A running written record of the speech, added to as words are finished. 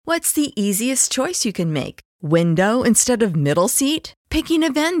What's the easiest choice you can make? Window instead of middle seat? Picking a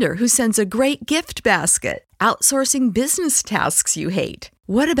vendor who sends a great gift basket? Outsourcing business tasks you hate?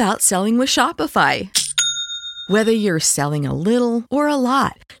 What about selling with Shopify? Whether you're selling a little or a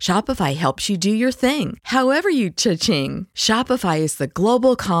lot, Shopify helps you do your thing, however you cha-ching. Shopify is the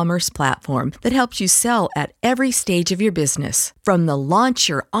global commerce platform that helps you sell at every stage of your business. From the launch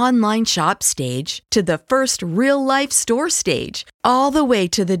your online shop stage to the first real-life store stage, all the way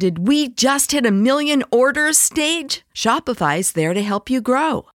to the did we just hit a million orders stage. Shopify's there to help you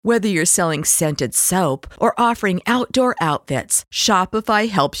grow. Whether you're selling scented soap or offering outdoor outfits, Shopify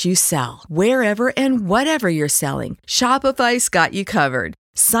helps you sell. Wherever and whatever you're selling, Shopify's got you covered.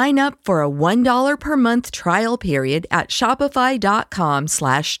 Sign up for a $1 per month trial period at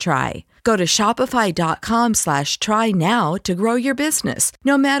shopify.com/try. Go to shopify.com/try now to grow your business,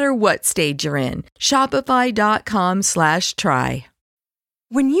 no matter what stage you're in. Shopify.com/try.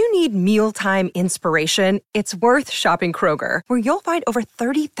 When you need mealtime inspiration, it's worth shopping Kroger, where you'll find over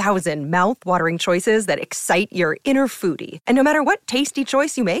 30,000 mouth-watering choices that excite your inner foodie. And no matter what tasty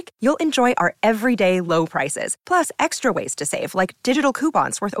choice you make, you'll enjoy our everyday low prices, plus extra ways to save, like digital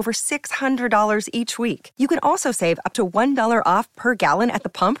coupons worth over $600 each week. You can also save up to $1 off per gallon at the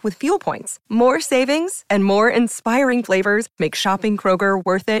pump with fuel points. More savings and more inspiring flavors make shopping Kroger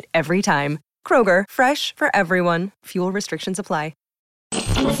worth it every time. Kroger, fresh for everyone. Fuel restrictions apply.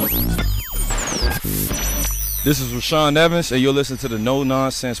 This is Rashawn Evans, and you're listening to the No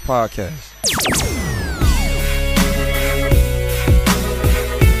Nonsense Podcast.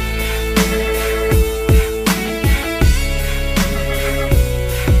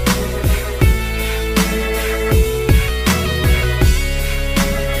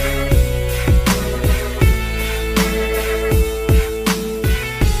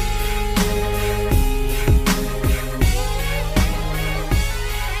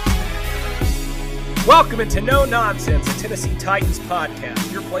 Welcome into No Nonsense, a Tennessee Titans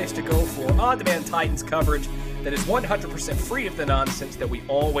podcast, your place to go for on-demand Titans coverage that is 100% free of the nonsense that we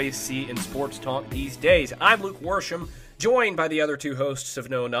always see in sports talk these days. I'm Luke Worsham, joined by the other two hosts of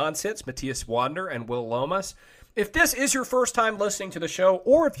No Nonsense, Matthias Wadner and Will Lomas. If this is your first time listening to the show,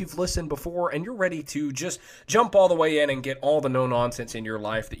 or if you've listened before and you're ready to just jump all the way in and get all the no-nonsense in your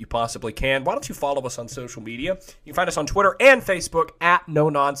life that you possibly can, why don't you follow us on social media? You can find us on Twitter and Facebook at No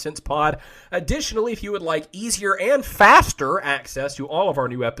Nonsense Pod. Additionally, if you would like easier and faster access to all of our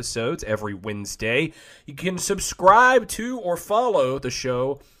new episodes every Wednesday, you can subscribe to or follow the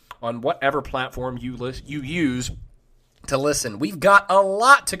show on whatever platform you use to listen. We've got a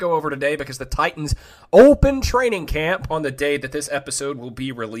lot to go over today because the Titans open training camp on the day that this episode will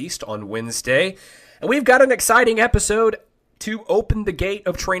be released on Wednesday. And we've got an exciting episode to open the gate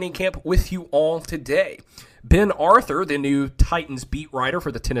of training camp with you all today. Ben Arthur, the new Titans beat writer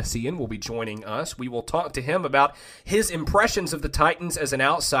for the Tennessean, will be joining us. We will talk to him about his impressions of the Titans as an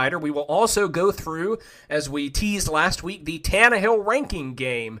outsider. We will also go through, as we teased last week, the Tannehill ranking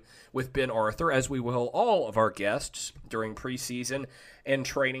game with Ben Arthur, as we will all of our guests during preseason and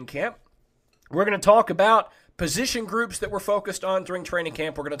training camp. We're going to talk about position groups that we're focused on during training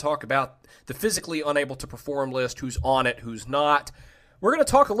camp. We're going to talk about the physically unable to perform list, who's on it, who's not. We're going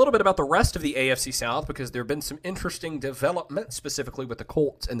to talk a little bit about the rest of the AFC South because there have been some interesting developments, specifically with the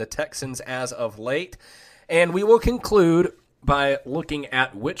Colts and the Texans as of late. And we will conclude by looking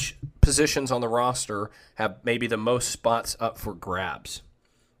at which positions on the roster have maybe the most spots up for grabs.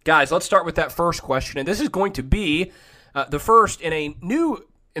 Guys, let's start with that first question, and this is going to be the first in a new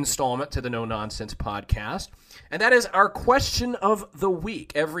installment to the No Nonsense podcast, and that is our question of the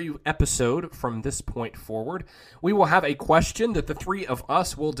week. Every episode from this point forward, we will have a question that the three of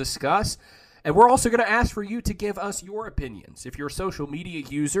us will discuss, and we're also going to ask for you to give us your opinions. If you're a social media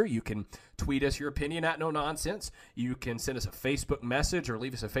user, you can tweet us your opinion at No Nonsense. You can send us a Facebook message or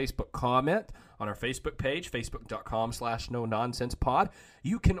leave us a Facebook comment on our Facebook page, facebook.com/no-nonsense-pod.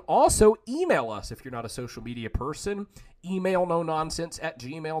 You can also email us if you're not a social media person. Email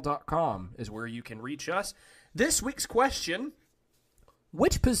nononsense@gmail.com is where you can reach us. This week's question: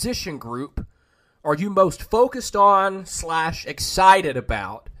 which position group are you most focused on / excited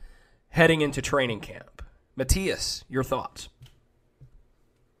about heading into training camp? Matthias, your thoughts?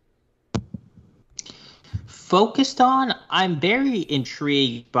 Focused on, I'm very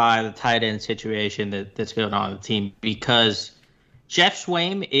intrigued by the tight end situation that's going on the team because Jeff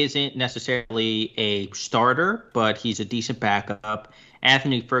Swaim isn't necessarily a starter, but he's a decent backup.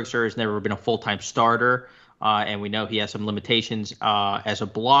 Anthony Ferguson has never been a full-time starter, and we know he has some limitations as a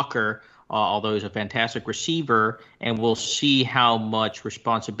blocker, although he's a fantastic receiver, and we'll see how much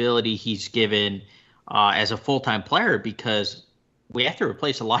responsibility he's given as a full-time player because we have to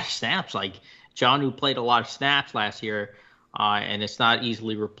replace a lot of snaps. Like Jonnu played a lot of snaps last year, and it's not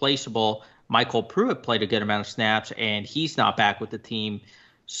easily replaceable. Michael Pruitt played a good amount of snaps, and he's not back with the team.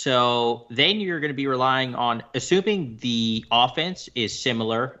 So then you're going to be relying on, assuming the offense is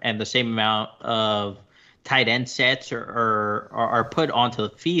similar and the same amount of tight end sets are put onto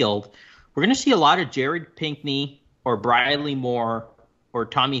the field, we're going to see a lot of Jared Pinkney or Briley Moore or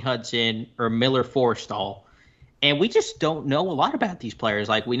Tommy Hudson or Miller Forrestall. And we just don't know a lot about these players.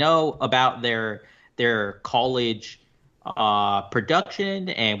 Like, we know about their college production,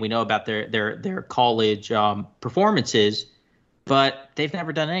 and we know about their college performances, but they've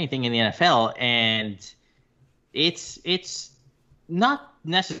never done anything in the NFL, and it's not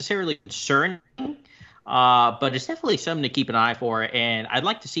necessarily concerning, but it's definitely something to keep an eye for. And I'd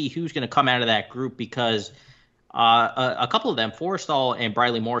like to see who's going to come out of that group, because a couple of them, Forrestall and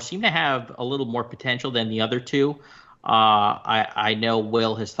Briley Moore, seem to have a little more potential than the other two. I know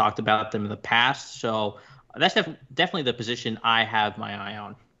Will has talked about them in the past, so that's definitely the position I have my eye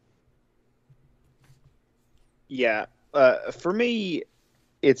on. Yeah. For me,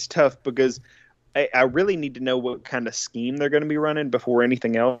 it's tough because I really need to know what kind of scheme they're going to be running before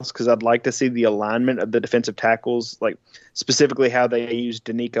anything else, because I'd like to see the alignment of the defensive tackles, like specifically how they use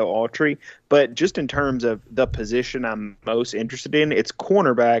Danico Autry. But just in terms of the position I'm most interested in, it's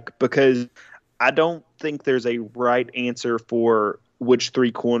cornerback, because I don't think there's a right answer for which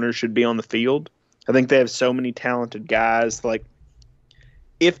three corners should be on the field. I think they have so many talented guys, like,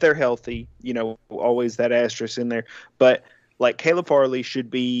 if they're healthy, always that asterisk in there. But like, Caleb Farley should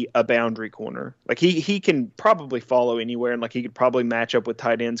be a boundary corner. Like, he can probably follow anywhere, and like, he could probably match up with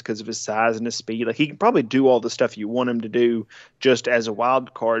tight ends because of his size and his speed. Like, he can probably do all the stuff you want him to do just as a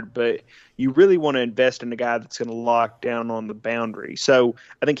wild card, but you really want to invest in a guy that's going to lock down on the boundary. So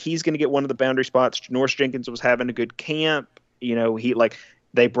I think he's going to get one of the boundary spots. Janoris Jenkins was having a good camp.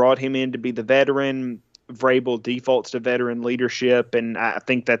 They brought him in to be the veteran. Vrabel defaults to veteran leadership, and I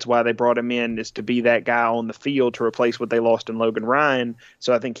think that's why they brought him in, is to be that guy on the field to replace what they lost in Logan Ryan.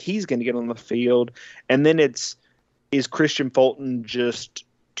 So I think he's going to get on the field. And then is Christian Fulton just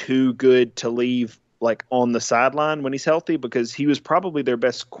too good to leave like on the sideline when he's healthy? Because he was probably their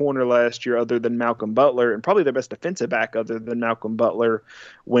best corner last year other than Malcolm Butler, and probably their best defensive back other than Malcolm Butler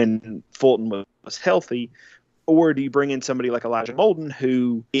when Fulton was healthy. Or do you bring in somebody like Elijah Molden,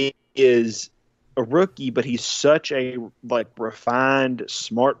 who is a rookie, but he's such a refined,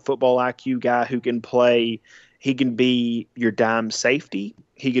 smart football IQ guy who can play. He can be your dime safety.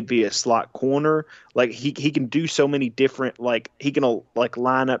 He could be a slot corner. Like, he can do so many different, he can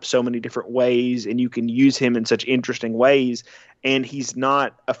line up so many different ways, and you can use him in such interesting ways. And he's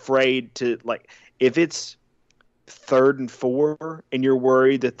not afraid to, if it's 3rd and 4 and you're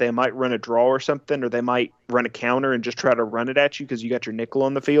worried that they might run a draw or something, or they might run a counter and just try to run it at you because you got your nickel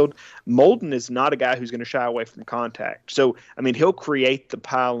on the field, Molden is not a guy who's going to shy away from contact. So, I mean, he'll create the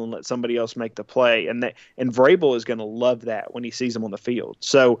pile and let somebody else make the play. And Vrabel is going to love that when he sees him on the field.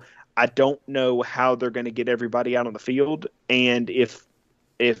 So I don't know how they're going to get everybody out on the field. And if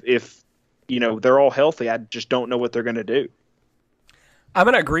they're all healthy, I just don't know what they're going to do. I'm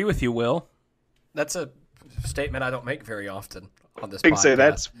going to agree with you, Will. That's a statement I don't make very often on this podcast. So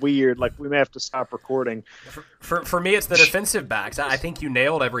that's weird. Like, we may have to stop recording. For me, it's the defensive backs. I think you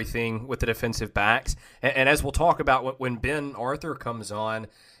nailed everything with the defensive backs. And as we'll talk about when Ben Arthur comes on,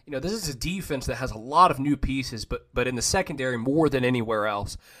 this is a defense that has a lot of new pieces, but in the secondary more than anywhere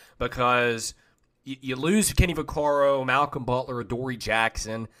else, because you lose Kenny Vaccaro, Malcolm Butler, Adoree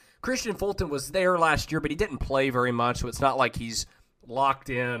Jackson. Christian Fulton was there last year, but he didn't play very much, so it's not like he's locked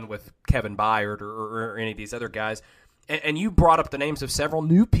in with Kevin Byard or any of these other guys. And you brought up the names of several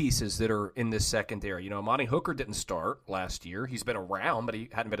new pieces that are in this secondary. Amani Hooker didn't start last year. He's been around, but he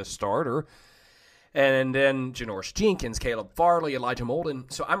hadn't been a starter. And then Janoris Jenkins, Caleb Farley, Elijah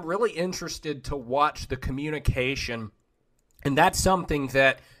Molden. So I'm really interested to watch the communication. And that's something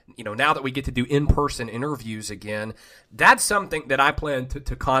that, now that we get to do in-person interviews again, that's something that I plan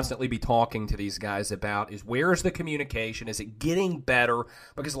to constantly be talking to these guys about, is where is the communication? Is it getting better?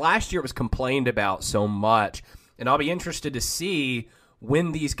 Because last year it was complained about so much. And I'll be interested to see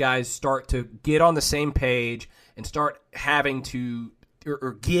when these guys start to get on the same page and start having to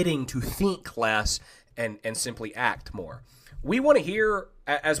or getting to think less and simply act more. We want to hear,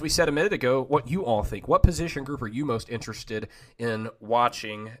 as we said a minute ago, what you all think. What position group are you most interested in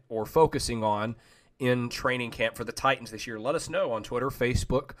watching or focusing on in training camp for the Titans this year? Let us know on Twitter,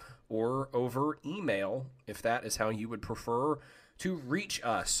 Facebook, or over email if that is how you would prefer to reach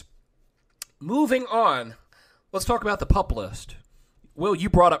us. Moving on, let's talk about the PUP list. Will, you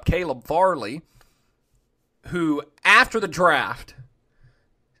brought up Caleb Farley. who, after the draft,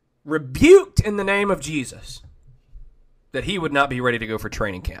 rebuked in the name of Jesus that he would not be ready to go for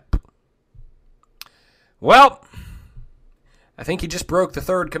training camp. Well, I think he just broke the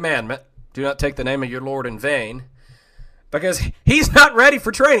third commandment. Do not take the name of your Lord in vain. Because he's not ready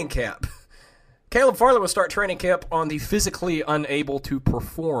for training camp. Caleb Farley will start training camp on the physically unable to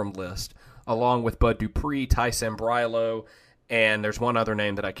perform list, along with Bud Dupree, Ty Sambrailo, and there's one other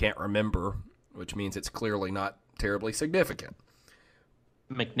name that I can't remember, which means it's clearly not terribly significant.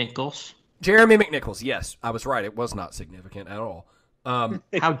 McNichols? Jeremy McNichols, yes. I was right. It was not significant at all.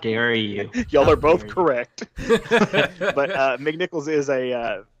 How dare you? Y'all are both correct. But McNichols is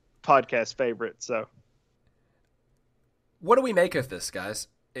a podcast favorite, so. What do we make of this, guys?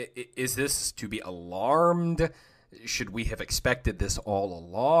 Is this to be alarmed? Should we have expected this all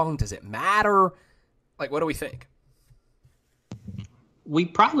along? Does it matter? Like, what do we think? We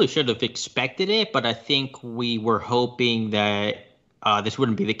probably should have expected it, but I think we were hoping that this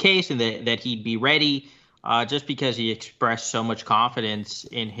wouldn't be the case and that he'd be ready just because he expressed so much confidence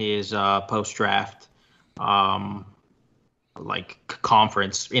in his post-draft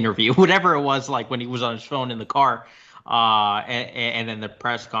conference interview, whatever it was, like when he was on his phone in the car. And then the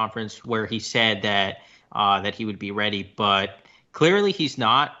press conference where he said that he would be ready, but clearly he's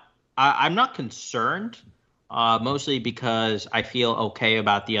not. I'm not concerned, mostly because I feel okay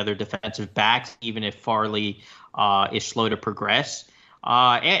about the other defensive backs, even if Farley is slow to progress.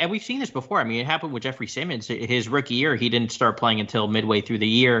 And we've seen this before. I mean, it happened with Jeffrey Simmons. His rookie year, he didn't start playing until midway through the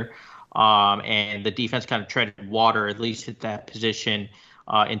year, and the defense kind of treaded water, at least at that position.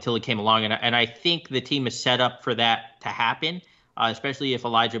 Until he came along. And I think the team is set up for that to happen, especially if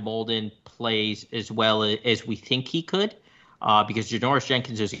Elijah Molden plays as well as we think he could, because Janoris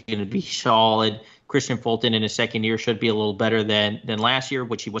Jenkins is going to be solid. Christian Fulton in his second year should be a little better than last year,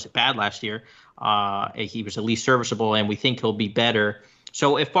 which he wasn't bad last year. He was at least serviceable, and we think he'll be better.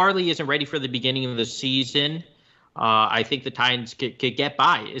 So if Farley isn't ready for the beginning of the season, I think the Titans could get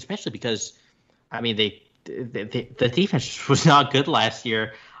by, especially because, I mean, the defense was not good last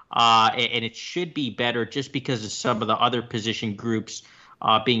year, and it should be better just because of some of the other position groups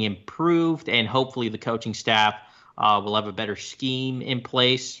being improved, and hopefully the coaching staff will have a better scheme in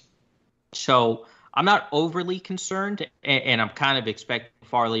place. So I'm not overly concerned, and I'm kind of expecting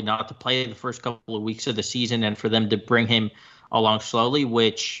Farley not to play the first couple of weeks of the season and for them to bring him along slowly,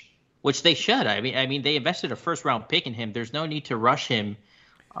 which they should. I mean, they invested a first-round pick in him. There's no need to rush him.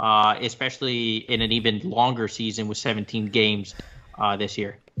 Especially in an even longer season with 17 games this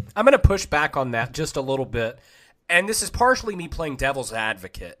year. I'm going to push back on that just a little bit, and this is partially me playing devil's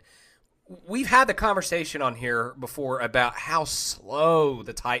advocate. We've had the conversation on here before about how slow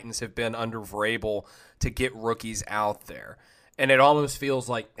the Titans have been under Vrabel to get rookies out there, and it almost feels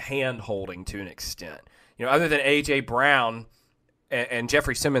like hand-holding to an extent. You know, other than A.J. Brown and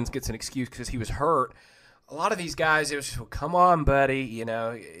Jeffrey Simmons gets an excuse because he was hurt, a lot of these guys, it was, come on, buddy, you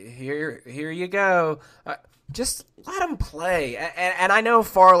know, here you go. Just let him play. And I know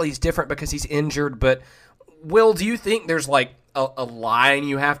Farley's different because he's injured, but Will, do you think there's like a line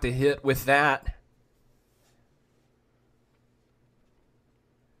you have to hit with that?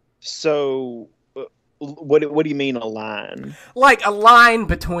 So, what do you mean a line? Like a line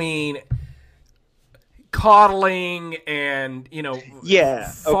between coddling and, you know,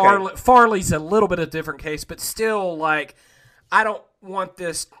 yeah, Farley's a little bit of a different case, but still, like, I don't want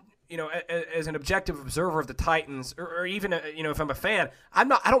this, you know, as an objective observer of the Titans, or even, you know, if I'm a fan, I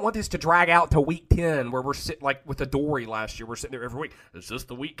don't want this to drag out to week 10 where we're sitting, like with the Dory last year, we're sitting there every week. Is this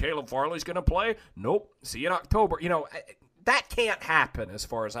the week Caleb Farley's going to play? Nope. See you in October. You know, that can't happen as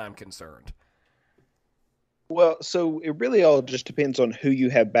far as I'm concerned. Well, so it really all just depends on who you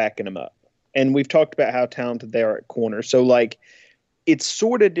have backing them up. And we've talked about how talented they are at corner. So, like, it's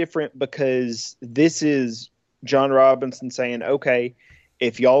sort of different because this is John Robinson saying, okay,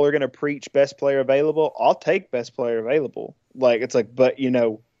 if y'all are going to preach best player available, I'll take best player available. Like, it's like, but, you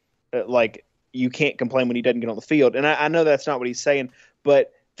know, like, you can't complain when he doesn't get on the field. And I know that's not what he's saying,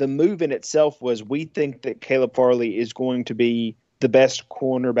 but the move in itself was we think that Caleb Farley is going to be the best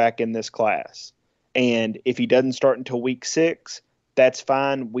cornerback in this class. And if he doesn't start until week 6, that's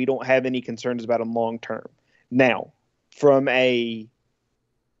fine. We don't have any concerns about him long term. Now, from a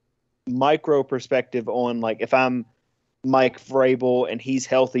micro perspective on, like, if I'm Mike Vrabel and he's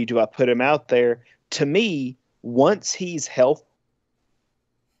healthy, do I put him out there? To me, once he's healthy,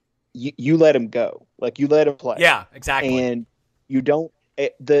 you let him go. Like, you let him play. Yeah, exactly. And you don't.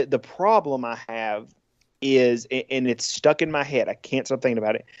 The problem I have is, and it's stuck in my head. I can't stop thinking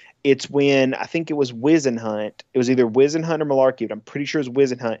about it. It's when I think it was Whisenhunt. It was either Whisenhunt or Malarkey, but I'm pretty sure it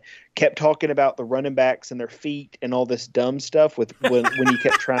was Whisenhunt. Kept talking about the running backs and their feet and all this dumb stuff when he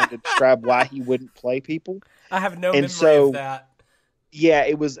kept trying to describe why he wouldn't play people. I have no memory of that. Yeah,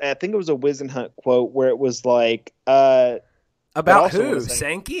 it was. I think it was a Whisenhunt quote where it was like about who?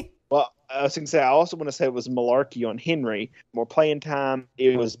 Sankey? Well, I was going to say. I also want to say it was Malarkey on Henry. More playing time.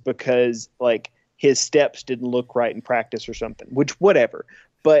 It was because like his steps didn't look right in practice or something. Which whatever.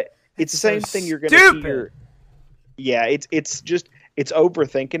 But it's the same thing you're going to hear. Yeah, it's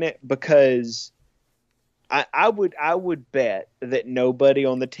overthinking it because I would bet that nobody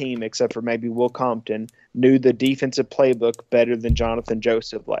on the team except for maybe Will Compton knew the defensive playbook better than Jonathan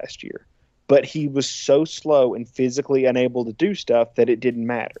Joseph last year. But he was so slow and physically unable to do stuff that it didn't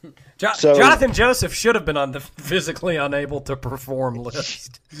matter. Jonathan Joseph should have been on the physically unable to perform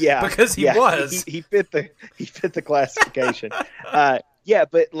list. Yeah, because he was. He fit the classification. Yeah,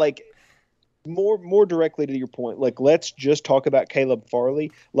 but like more directly to your point, like let's just talk about Caleb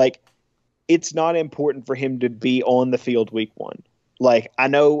Farley. Like it's not important for him to be on the field week 1. Like I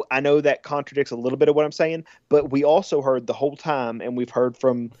know that contradicts a little bit of what I'm saying, but we also heard the whole time, and we've heard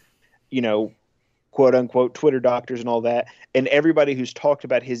from, quote unquote Twitter doctors and all that, and everybody who's talked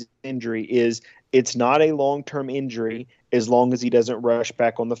about his injury is it's not a long-term injury as long as he doesn't rush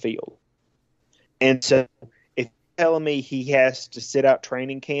back on the field. And so telling me he has to sit out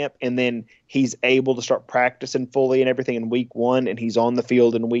training camp and then he's able to start practicing fully and everything in week 1 and he's on the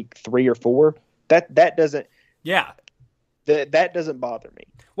field in week 3 or 4, that doesn't that doesn't bother me.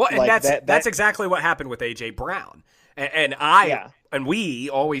 Well, and like that's exactly what happened with AJ Brown. And we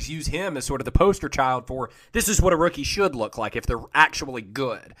always use him as sort of the poster child for this is what a rookie should look like if they're actually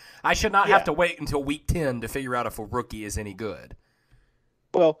good. I should not have to wait until week 10 to figure out if a rookie is any good.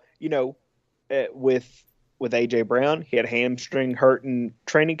 Well, with A.J. Brown, he had a hamstring hurt in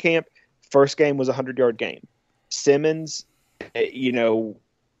training camp. First game was a 100-yard game. Simmons, torn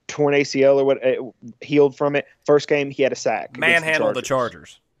ACL or what, healed from it. First game, he had a sack. Manhandled the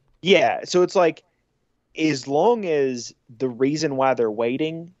Chargers. Yeah, so it's like as long as the reason why they're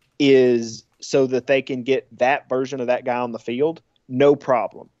waiting is so that they can get that version of that guy on the field, no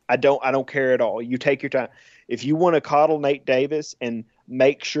problem. I don't care at all. You take your time. If you want to coddle Nate Davis and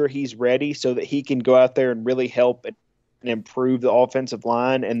make sure he's ready so that he can go out there and really help and improve the offensive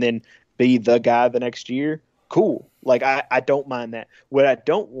line and then be the guy the next year, cool. Like, I don't mind that. What I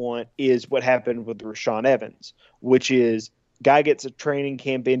don't want is what happened with Rashaan Evans, which is guy gets a training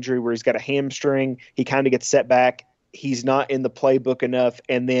camp injury where he's got a hamstring. He kind of gets set back. He's not in the playbook enough,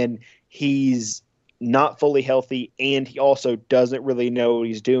 and then he's not fully healthy, and he also doesn't really know what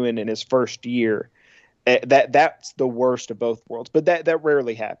he's doing in his first year. That's the worst of both worlds, but that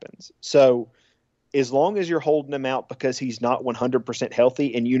rarely happens. So as long as you're holding him out because he's not 100%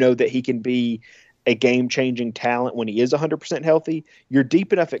 healthy and you know that he can be a game-changing talent when he is 100% healthy, you're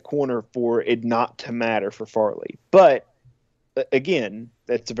deep enough at corner for it not to matter for Farley. But again,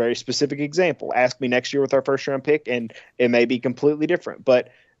 that's a very specific example. Ask me next year with our first-round pick, and it may be completely different. But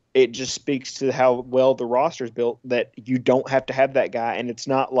it just speaks to how well the roster is built that you don't have to have that guy. And it's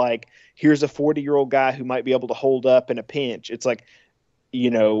not like here's a 40-year-old guy who might be able to hold up in a pinch. It's like,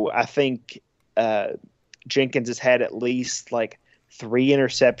 I think Jenkins has had at least like 2 or 3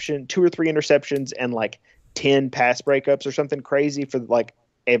 interceptions and like 10 pass breakups or something crazy for like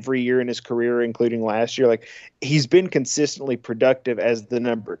every year in his career, including last year. Like he's been consistently productive as the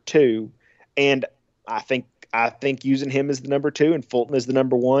number 2. And I think using him as the number 2 and Fulton as the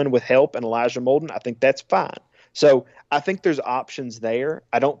number 1 with help and Elijah Molden, I think that's fine. So I think there's options there.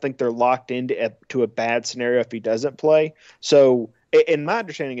 I don't think they're locked into to a bad scenario if he doesn't play. So, and my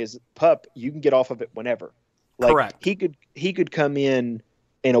understanding is, Pup, you can get off of it whenever. Like, correct. He could come in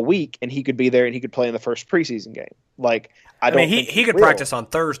a week and he could be there and he could play in the first preseason game. Like he could practice on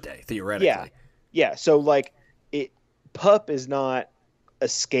Thursday theoretically. Yeah. So like Pup is not a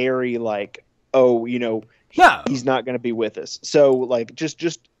scary like he's not going to be with us. So like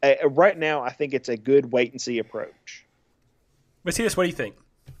just right now, I think it's a good wait and see approach. Matthias, what do you think?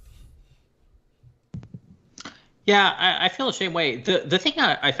 Yeah, I feel the same way. The thing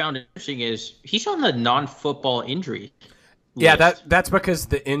I found interesting is he's on the non-football injury list. Yeah, that's because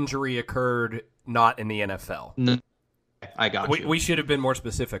the injury occurred not in the NFL. No, I got you. We should have been more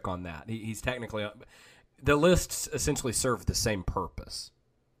specific on that. He's technically – the lists essentially serve the same purpose.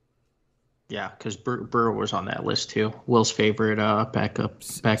 Yeah, because Burrow was on that list too. Will's favorite backup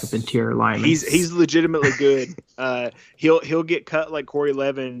interior lineman. He's legitimately good. He'll get cut like Corey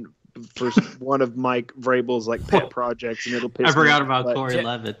Levin for one of Mike Vrabel's like pet projects, and it'll piss I forgot me about off. Corey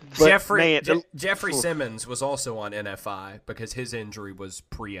Levitt. Jeffrey Simmons was also on NFI because his injury was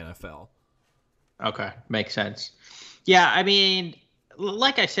pre-NFL. Okay, makes sense. Yeah, I mean,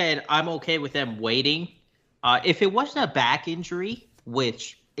 like I said, I'm okay with them waiting. If it wasn't a back injury,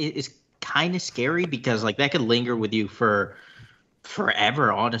 which is kind of scary because like that could linger with you for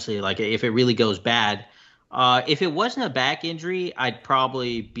forever, honestly, like if it really goes bad. If it wasn't a back injury, I'd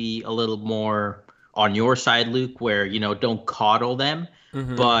probably be a little more on your side, Luke, where, don't coddle them.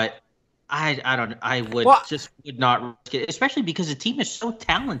 Mm-hmm. But I would not risk it, especially because the team is so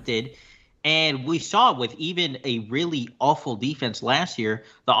talented. And we saw it with even a really awful defense last year.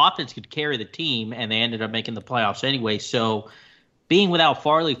 The offense could carry the team, and they ended up making the playoffs anyway. So being without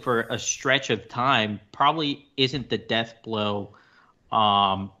Farley for a stretch of time probably isn't the death blow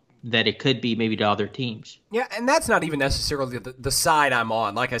that it could be maybe to other teams. Yeah, and that's not even necessarily the side I'm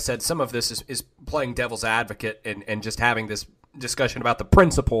on. Like I said, some of this is playing devil's advocate and just having this discussion about the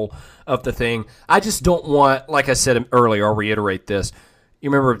principle of the thing. I just don't want, like I said earlier, I'll reiterate this. You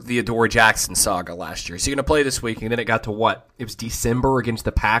remember the Adoree Jackson saga last year. Is he going to play this week? And then it got to what? It was December against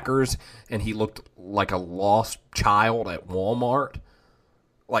the Packers, and he looked like a lost child at Walmart.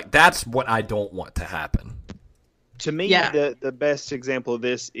 Like, that's what I don't want to happen. To me, the best example of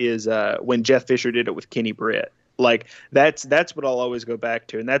this is when Jeff Fisher did it with Kenny Britt. Like that's what I'll always go back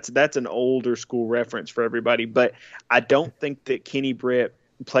to, and that's an older school reference for everybody. But I don't think that Kenny Britt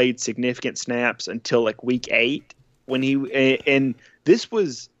played significant snaps until like week 8 when and this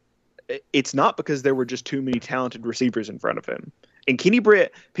was. It's not because there were just too many talented receivers in front of him. And Kenny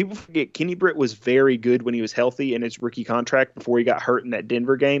Britt, people forget Kenny Britt was very good when he was healthy in his rookie contract before he got hurt in that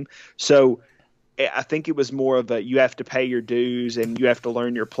Denver game. So I think it was more of a you have to pay your dues and you have to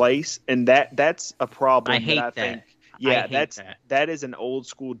learn your place, and that's a problem. I hate that. Think, yeah, that is an old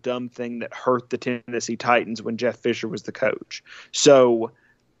school dumb thing that hurt the Tennessee Titans when Jeff Fisher was the coach. So,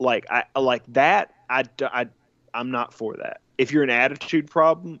 I'm not for that. If you're an attitude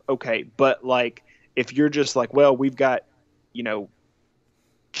problem, okay, but like if you're just like, well, we've got,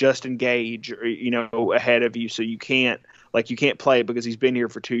 Justin Gage, or, ahead of you, so you can't play because he's been here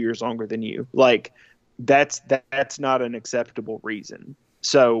for 2 years longer than you. Like that's not an acceptable reason.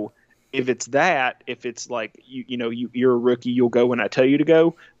 So if it's like you're a rookie, you'll go when I tell you to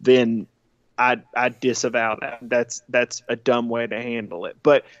go, then I disavow that. That's a dumb way to handle it.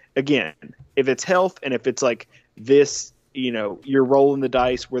 But again, if it's health and if it's like this, you're rolling the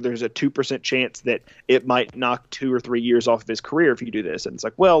dice where there's a 2% chance that it might knock 2 or 3 years off of his career if you do this. And it's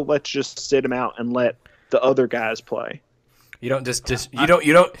like, well, let's just sit him out and let the other guys play. You don't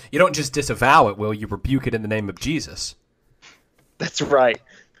you don't just disavow it, Will. You rebuke it in the name of Jesus. That's right.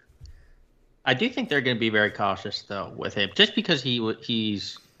 I do think they're going to be very cautious though with him, just because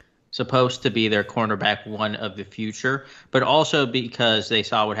he's supposed to be their cornerback one of the future, but also because they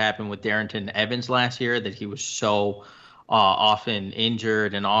saw what happened with Darrington Evans last year, that he was so often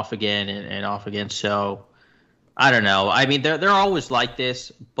injured and off again and off again. So I don't know. I mean, they're always like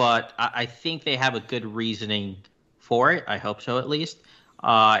this, but I think they have a good reasoning for it. I hope so, at least.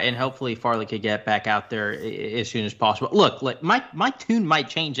 And hopefully Farley could get back out there as soon as possible. Look, like my tune might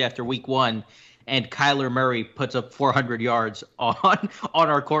change after week 1 and Kyler Murray puts up 400 yards on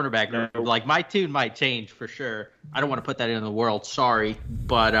our cornerback. No. Like, my tune might change for sure. I don't want to put that in the world, sorry.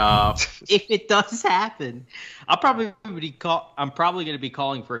 But if it does happen, I'm probably going to be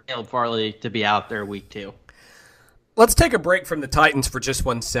calling for Caleb Farley to be out there week 2. Let's take a break from the Titans for just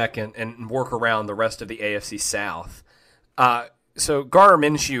 1 second and work around the rest of the AFC South. So Gardner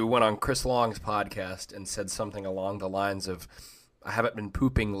Minshew went on Chris Long's podcast and said something along the lines of, I haven't been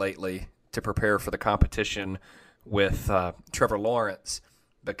pooping lately to prepare for the competition with Trevor Lawrence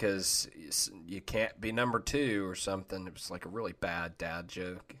because you can't be number 2 or something. It was like a really bad dad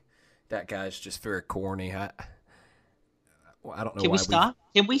joke. That guy's just very corny. I don't know. Can we stop?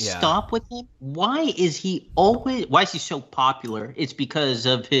 Can we stop with him? Why is he so popular? It's because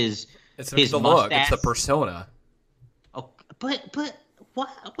of his the mustache. Look. It's the persona. Oh, but why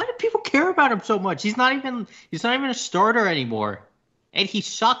do people care about him so much? He's not even a starter anymore, and he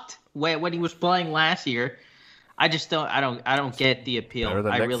sucked when he was playing last year. I just don't get the appeal. Better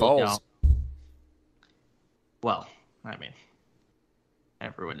than I Nick really Foles. don't. Well, I mean,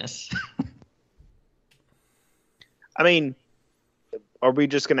 everyone is. I mean, are we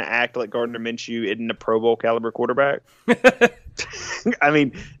just going to act like Gardner Minshew isn't a Pro Bowl caliber quarterback? I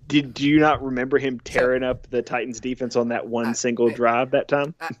mean, do you not remember him tearing up the Titans defense on that one single drive that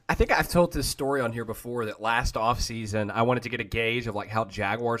time? I think I've told this story on here before that last offseason I wanted to get a gauge of like how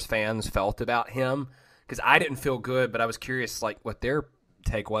Jaguars fans felt about him because I didn't feel good, but I was curious like what their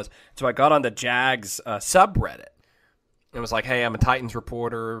take was. So I got on the Jags subreddit and was like, hey, I'm a Titans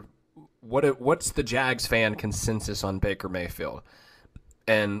reporter. What's the Jags fan consensus on Baker Mayfield?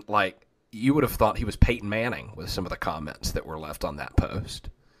 And, like, you would have thought he was Peyton Manning with some of the comments that were left on that post.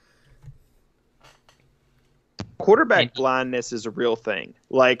 Quarterback blindness is a real thing.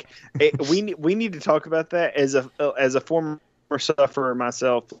 Like, we need to talk about that as a former sufferer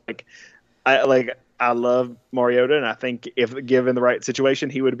myself. I love Mariota, and I think if given the right situation,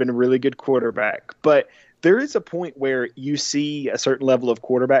 he would have been a really good quarterback. But there is a point where you see a certain level of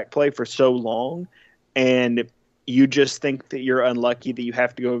quarterback play for so long, and you just think that you're unlucky that you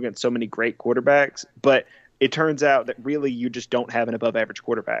have to go against so many great quarterbacks. But it turns out that really you just don't have an above-average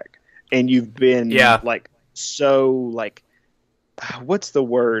quarterback, and you've been what's the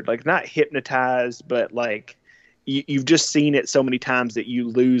word? Like, not hypnotized, but like you've just seen it so many times that you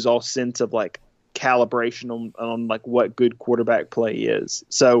lose all sense of like calibration on like what good quarterback play is.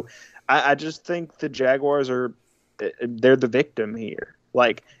 So I just think the Jaguars they're the victim here.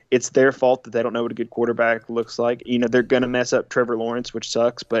 Like, it's their fault that they don't know what a good quarterback looks like. You know, they're going to mess up Trevor Lawrence, which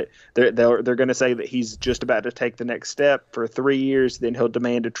sucks, but they're going to say that he's just about to take the next step for 3 years. Then he'll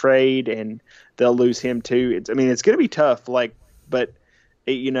demand a trade, and they'll lose him too. It's going to be tough. Like, but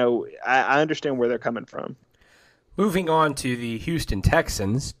I understand where they're coming from. Moving on to the Houston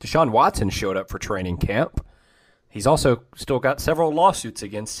Texans, Deshaun Watson showed up for training camp. He's also still got several lawsuits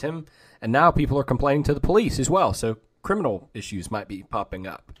against him, and now people are complaining to the police as well. So criminal issues might be popping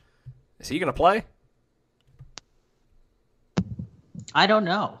up. Is he going to play? I don't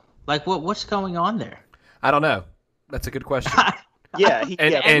know. Like, what's going on there? I don't know. That's a good question.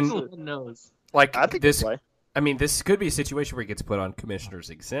 Everyone knows. Like, I think this, I mean, this could be a situation where he gets put on commissioner's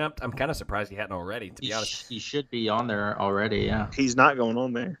exempt. I'm kind of surprised he hadn't already, to be honest. He should be on there already, yeah. He's not going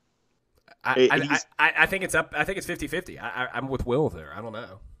on there. I think it's up. I think it's 50-50. I'm with Will there. I don't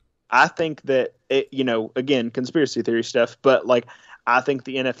know. I think that again, conspiracy theory stuff, but like, I think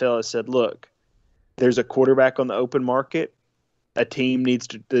the NFL has said, look, there's a quarterback on the open market. A team needs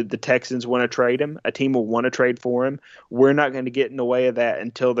to, the Texans want to trade him. A team will want to trade for him. We're not going to get in the way of that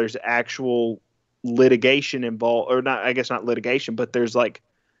until there's actual litigation involved, or not, I guess not litigation, but there's like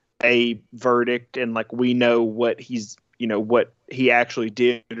a verdict, and like we know what what he actually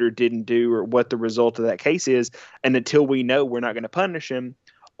did or didn't do, or what the result of that case is. And until we know, we're not going to punish him.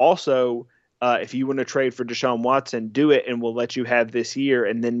 Also, if you want to trade for Deshaun Watson, do it, and we'll let you have this year,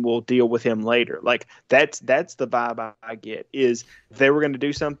 and then we'll deal with him later. Like, that's the vibe I get. Is if they were going to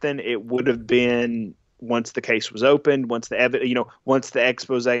do something, it would have been once the case was opened, once the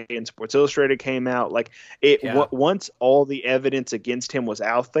expose in Sports Illustrated came out, once all the evidence against him was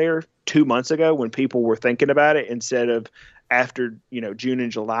out there 2 months ago, when people were thinking about it, instead of after June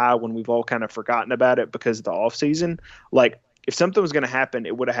and July, when we've all kind of forgotten about it because of the off season. Like, if something was going to happen,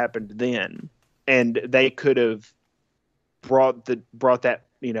 it would have happened then, and they could have brought that,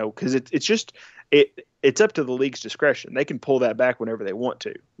 because it's up to the league's discretion. They can pull that back whenever they want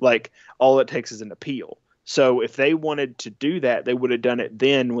to. Like, all it takes is an appeal. So if they wanted to do that, they would have done it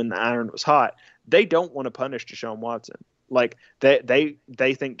then when the iron was hot. They don't want to punish Deshaun Watson. Like, they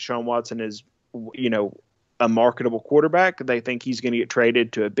think Deshaun Watson is, a marketable quarterback. They think he's going to get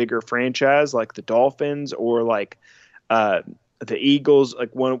traded to a bigger franchise like the Dolphins or like the Eagles,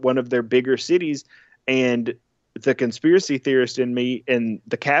 like one of their bigger cities. And the conspiracy theorist in me and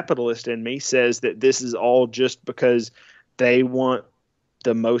the capitalist in me says that this is all just because they want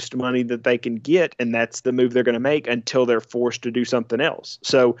the most money that they can get, and that's the move they're going to make until they're forced to do something else.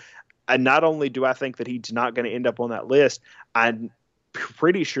 So not only do I think that he's not going to end up on that list, I'm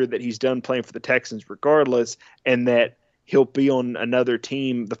pretty sure that he's done playing for the Texans regardless, and that he'll be on another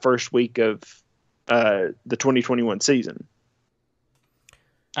team the first week of the 2021 season.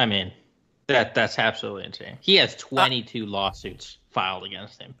 I mean, that's absolutely insane. He has 22 lawsuits filed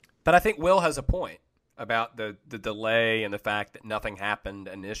against him. But I think Will has a point about the delay and the fact that nothing happened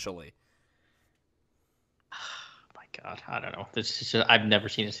initially. Oh my God, I don't know. I've never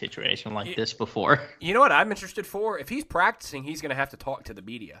seen a situation like this before. You know what I'm interested for? If he's practicing, he's going to have to talk to the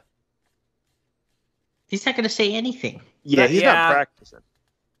media. He's not going to say anything. Yeah, he's not practicing.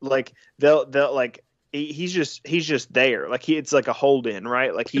 Like, they'll like. He's just there. Like, it's like a hold in,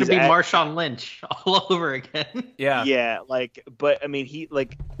 right? Like, he's gonna be Marshawn Lynch all over again. Yeah. Like, but I mean,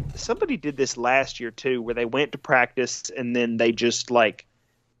 somebody did this last year too, where they went to practice and then they just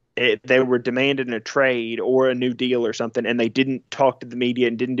they were demanding a trade or a new deal or something, and they didn't talk to the media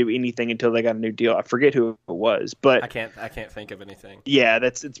and didn't do anything until they got a new deal. I forget who it was, but I can't think of anything. Yeah,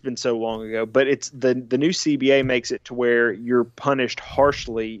 it's been so long ago. But it's the new CBA makes it to where you're punished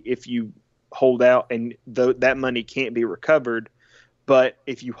harshly if you hold out, and that money can't be recovered. But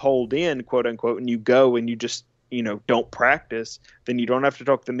if you hold in, quote unquote, and you go and you just, don't practice, then you don't have to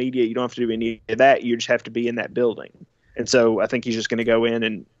talk to the media. You don't have to do any of that. You just have to be in that building. And so I think he's just going to go in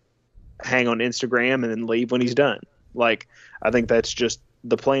and hang on Instagram and then leave when he's done. Like, I think that's just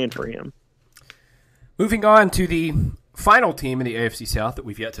the plan for him. Moving on to the final team in the AFC South that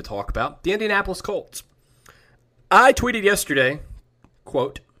we've yet to talk about, the Indianapolis Colts. I tweeted yesterday,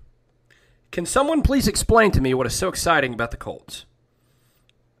 quote, "Can someone please explain to me what is so exciting about the Colts?"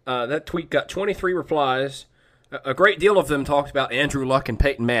 That tweet got 23 replies. A great deal of them talked about Andrew Luck and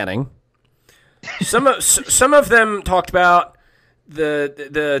Peyton Manning. Some of them talked about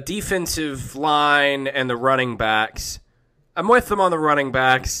the defensive line and the running backs. I'm with them on the running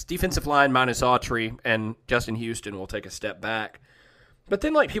backs. Defensive line minus Autry and Justin Houston will take a step back. But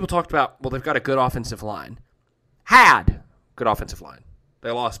then people talked about, well, they've got a good offensive line. Had good offensive line.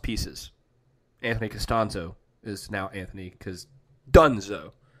 They lost pieces. Anthony Costanzo is now Anthony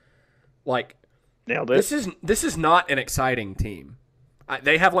Dunzo. Nailed it. This is not an exciting team.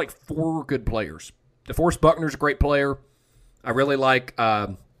 They have 4 good players. DeForest Buckner's a great player. I really like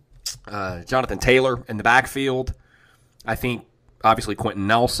Jonathan Taylor in the backfield. I think obviously Quentin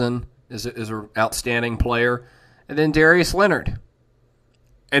Nelson is an outstanding player, and then Darius Leonard.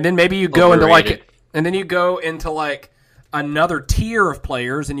 And then maybe you go Overrated. into another tier of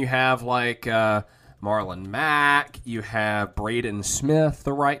players, and you have Marlon Mack, you have Braden Smith,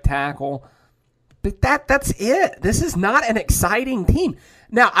 the right tackle. But that's it. This is not an exciting team.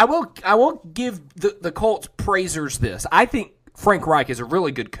 Now, I will give the Colts praisers this. I think Frank Reich is a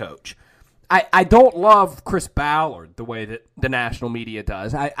really good coach. I don't love Chris Ballard the way that the national media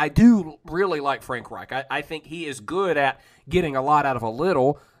does. I do really like Frank Reich. I think he is good at getting a lot out of a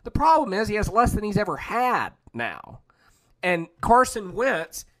little. The problem is he has less than he's ever had now. And Carson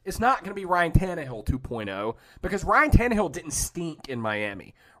Wentz is not going to be Ryan Tannehill 2.0 because Ryan Tannehill didn't stink in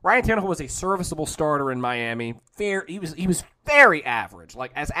Miami. Ryan Tannehill was a serviceable starter in Miami. He was very average,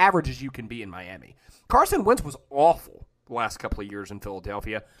 as average as you can be in Miami. Carson Wentz was awful the last couple of years in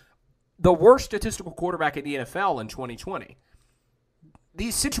Philadelphia. The worst statistical quarterback in the NFL in 2020.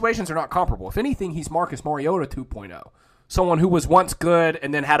 These situations are not comparable. If anything, he's Marcus Mariota 2.0. Someone who was once good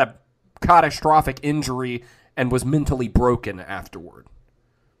and then had a catastrophic injury and was mentally broken afterward.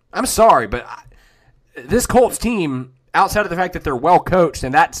 I'm sorry, but this Colts team, outside of the fact that they're well coached,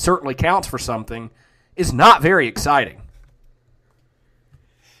 and that certainly counts for something, is not very exciting.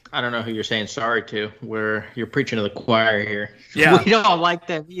 I don't know who you're saying sorry to. You're preaching to the choir here. Yeah. We don't like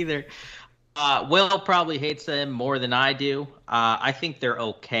them either. Will probably hates them more than I do. I think they're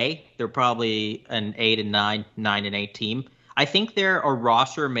okay. They're probably an 8-9, 9-8 team. I think they're a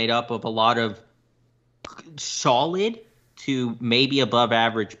roster made up of a lot of solid to maybe above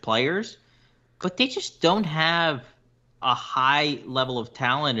average players, but they just don't have a high level of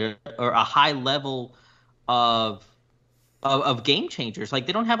talent or a high level of game changers. They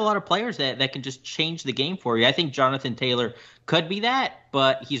don't have a lot of players that can just change the game for you. I think Jonathan Taylor could be that,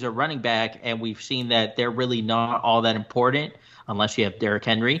 but he's a running back, and we've seen that they're really not all that important unless you have Derrick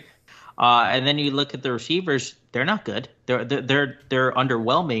Henry. And then you look at the receivers; they're not good. They're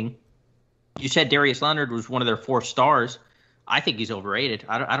underwhelming. You said Darius Leonard was one of their 4 stars. I think he's overrated.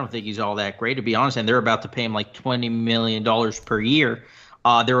 I don't think he's all that great, to be honest. And they're about to pay him $20 million per year.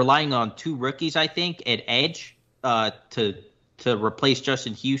 They're relying on 2 rookies, I think, at edge to replace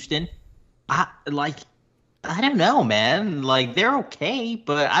Justin Houston. I don't know, man. They're okay,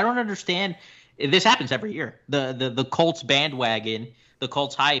 but I don't understand. This happens every year. The Colts bandwagon, the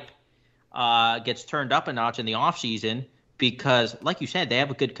Colts hype gets turned up a notch in the offseason because, like you said, they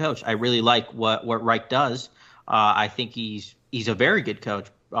have a good coach. I really like what Reich does. I think he's a very good coach,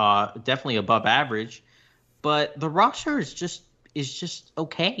 definitely above average. But the roster is just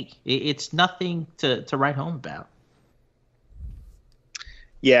okay. It's nothing to write home about.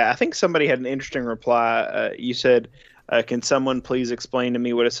 Yeah, I think somebody had an interesting reply. You said, can someone please explain to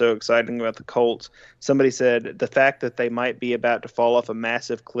me what is so exciting about the Colts? Somebody said the fact that they might be about to fall off a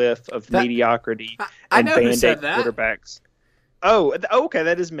massive cliff of mediocrity and Band-Aid quarterbacks. Oh, okay,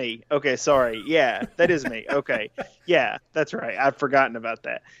 that is me. Okay, sorry. Yeah, that is me. Okay. Yeah, that's right. I've forgotten about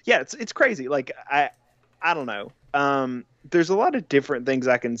that. Yeah, it's crazy. I don't know. There's a lot of different things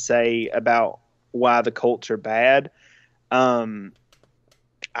I can say about why the Colts are bad. I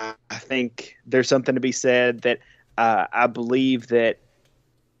think there's something to be said that I believe that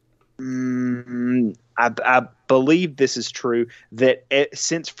I believe this is true, that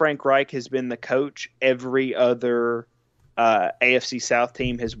since Frank Reich has been the coach, every other AFC South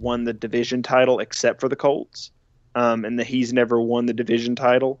team has won the division title except for the Colts, and that he's never won the division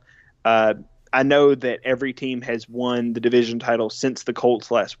title. I know that every team has won the division title since the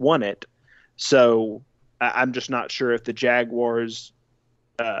Colts last won it. So I'm just not sure if the Jaguars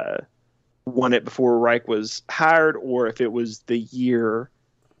won it before Reich was hired or if it was the year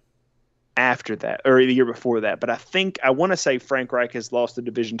after that or the year before that. But I want to say Frank Reich has lost the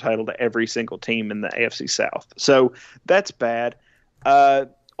division title to every single team in the AFC South. So that's bad.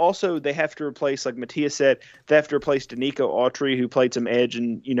 Also, they have to replace, like Matthias said, they have to replace Danico Autry, who played some edge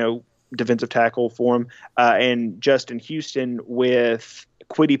and, defensive tackle for him, and Justin Houston with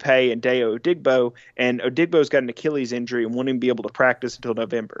Kwity Paye and Dayo Odigbo. And Odigbo's got an Achilles injury and won't even be able to practice until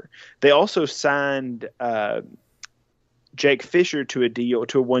November. They also signed Jake Fisher to a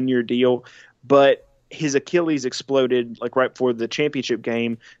 1-year deal, but his Achilles exploded like right before the championship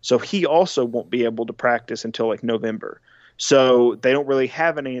game, so he also won't be able to practice until like November. So they don't really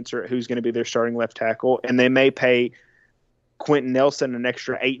have an answer at who's going to be their starting left tackle, and they may pay Quentin Nelson an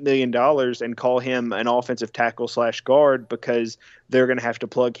extra $8 million and call him an offensive tackle / guard because they're going to have to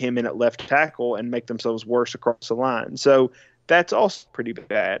plug him in at left tackle and make themselves worse across the line. So that's also pretty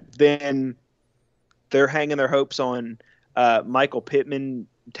bad. Then they're hanging their hopes on Michael Pittman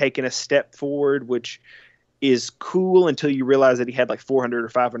taking a step forward, which is cool until you realize that he had like 400 or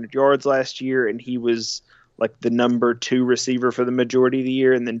 500 yards last year and he was like the number 2 receiver for the majority of the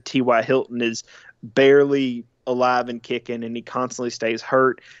year. And then T.Y. Hilton is barely alive and kicking and he constantly stays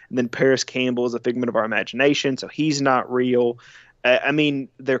hurt. And then Paris Campbell is a figment of our imagination, so he's not real. I mean,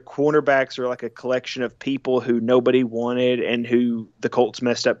 their cornerbacks are like a collection of people who nobody wanted and who the Colts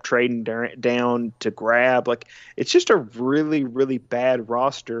messed up trading down to grab. Like, it's just a really, really bad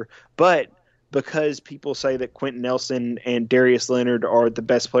roster. But because people say that Quentin Nelson and Darius Leonard are the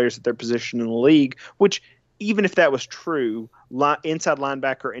best players at their position in the league, which even if that was true, inside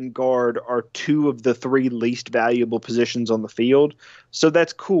linebacker and guard are 2 of the 3 least valuable positions on the field. So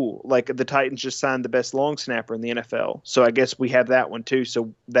that's cool. Like, the Titans just signed the best long snapper in the NFL. So I guess we have that one too.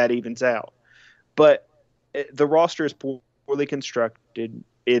 So that evens out. But the roster is poorly constructed.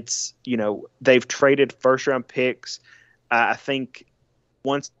 It's, they've traded first round picks. I think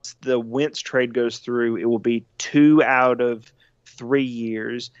once the Wentz trade goes through, it will be 2 out of 3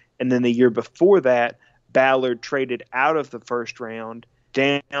 years. And then the year before that, Ballard traded out of the first round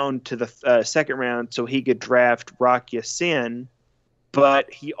down to the second round so he could draft Rock Ya-Sin, but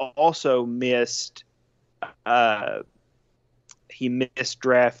he also missed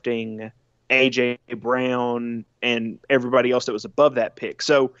drafting A.J. Brown and everybody else that was above that pick.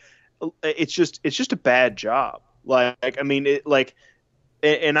 So it's just a bad job.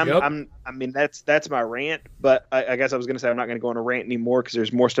 That's my rant, but I guess I was going to say I'm not going to go on a rant anymore because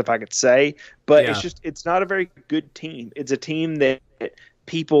there's more stuff I could say, but yeah. It's not a very good team. It's a team that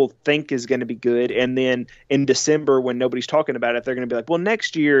people think is going to be good. And then in December, when nobody's talking about it, they're going to be like, well,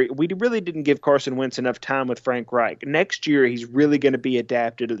 next year we really didn't give Carson Wentz enough time with Frank Reich. Next year, he's really going to be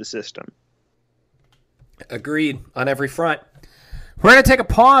adapted to the system. Agreed on every front. We're going to take a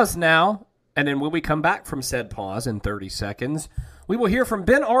pause now. And then when we come back from said pause in 30 seconds, we will hear from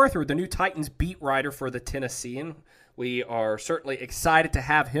Ben Arthur, the new Titans beat writer for the Tennessean. We are certainly excited to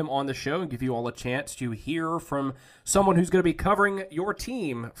have him on the show and give you all a chance to hear from someone who's going to be covering your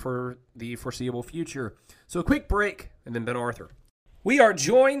team for the foreseeable future. So a quick break, and then Ben Arthur. We are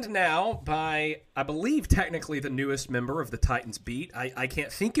joined now by, I believe, technically the newest member of the Titans beat. I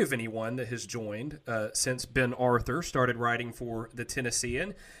can't think of anyone that has joined since Ben Arthur started writing for the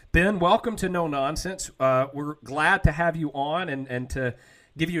Tennessean. Ben, welcome to No Nonsense. We're glad to have you on and to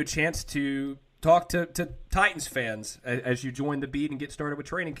give you a chance to talk to Titans fans as you join the beat and get started with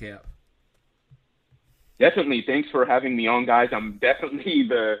training camp. Definitely. Thanks for having me on, guys. I'm definitely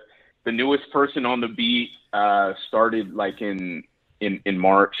the newest person on the beat. Started like in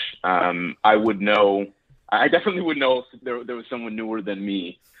March. I definitely would know if there was someone newer than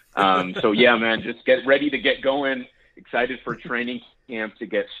me. So yeah, man, just get ready to get going. Excited for training camp to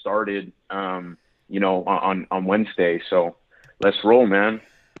get started, on Wednesday. So let's roll, man.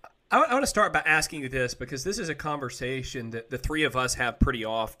 I want to start by asking you this because this is a conversation that the three of us have pretty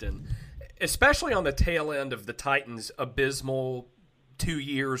often, especially on the tail end of the Titans' abysmal 2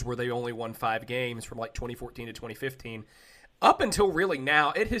 years where they only won 5 games from like 2014 to 2015. Up until really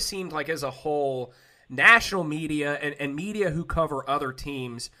now, it has seemed like as a whole, national media and media who cover other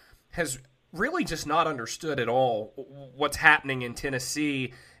teams has really just not understood at all what's happening in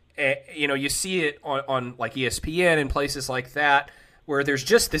Tennessee. You see it on like ESPN and places like that, where there's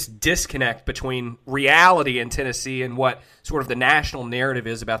just this disconnect between reality in Tennessee and what sort of the national narrative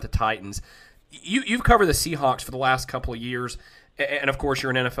is about the Titans. You've covered the Seahawks for the last couple of years, and of course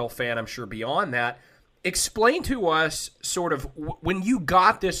you're an NFL fan, I'm sure, beyond that. Explain to us sort of when you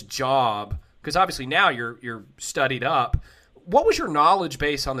got this job because obviously now you're studied up. What was your knowledge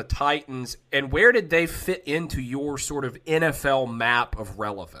base on the Titans, and where did they fit into your sort of NFL map of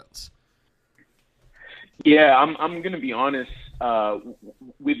relevance? Yeah, I'm going to be honest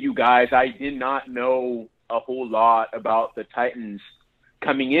with you guys. I did not know a whole lot about the Titans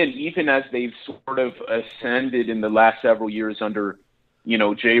coming in, even as they've sort of ascended in the last several years under,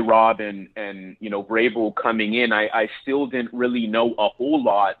 J-Rob and Vrabel coming in. I still didn't really know a whole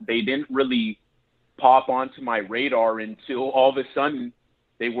lot. They didn't really pop onto my radar until all of a sudden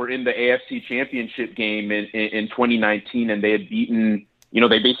they were in the AFC Championship game in 2019, and they had beaten,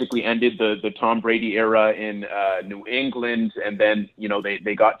 they basically ended the Tom Brady era in New England, and then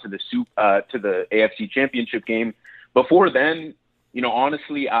they got to the AFC Championship game. Before then,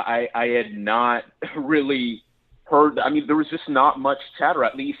 honestly, I had not really heard. I mean, there was just not much chatter.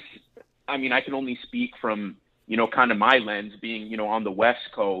 At least, I mean, I can only speak from kind of my lens, being on the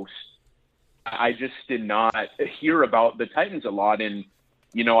West Coast. I just did not hear about the Titans a lot, and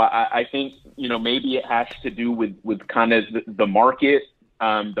I think maybe it has to do with kind of the market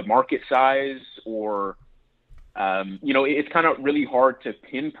size, or it's kind of really hard to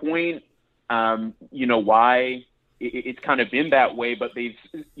pinpoint why it's kind of been that way, but they've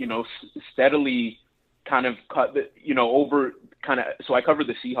steadily kind of cut over kind of. So I covered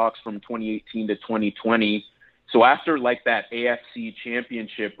the Seahawks from 2018 to 2020. So after like that AFC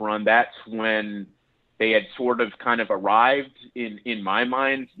Championship run, that's when they had sort of kind of arrived in my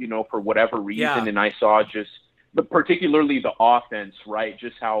mind, for whatever reason. Yeah. And I saw particularly the offense, right?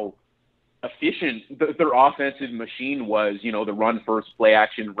 Just how efficient their offensive machine was, the run first, play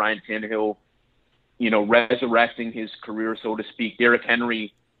action, Ryan Tannehill, resurrecting his career, so to speak. Derrick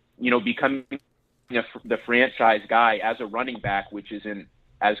Henry, becoming the franchise guy as a running back, which isn't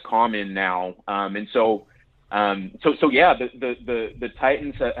as common now. So yeah, the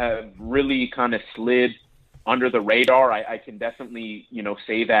Titans have really kind of slid under the radar. I can definitely,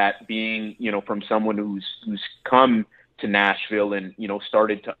 say that, being, from someone who's come to Nashville and,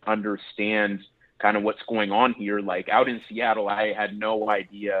 started to understand kind of what's going on here. Like out in Seattle, I had no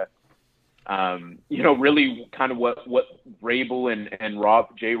idea, really kind of what Vrabel and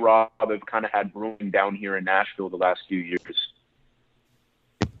J-Rob have kind of had brewing down here in Nashville the last few years.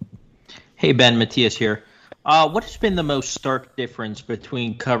 Hey, Ben, Matthias here. What has been the most stark difference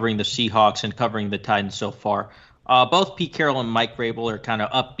between covering the Seahawks and covering the Titans so far? Both Pete Carroll and Mike Vrabel are kind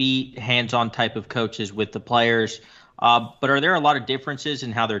of upbeat, hands-on type of coaches with the players. But are there a lot of differences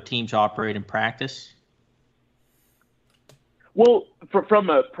in how their teams operate in practice? Well, from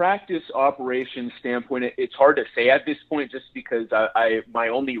a practice operations standpoint, it's hard to say at this point, just because my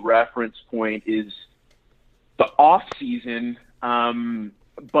only reference point is the off season.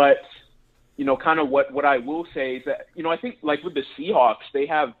 But kind of what I will say is that, I think like with the Seahawks, they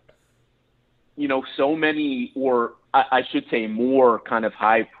have, so many, or I should say more kind of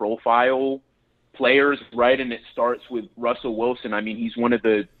high profile players, right? And it starts with Russell Wilson. I mean, he's one of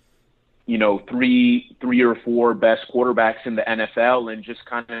the, three or four best quarterbacks in the NFL, and just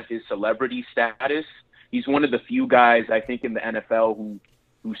kind of his celebrity status. He's one of the few guys, I think, in the NFL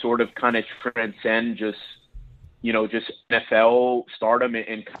who sort of kind of transcend just NFL stardom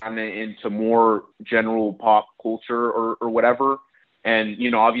and kind of into more general pop culture or whatever. And,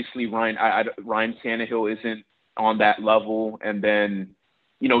 obviously Ryan Tannehill isn't on that level. And then,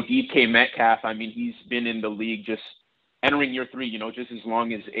 DK Metcalf, I mean, he's been in the league just entering year 3, just as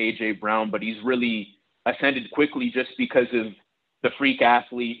long as AJ Brown, but he's really ascended quickly just because of the freak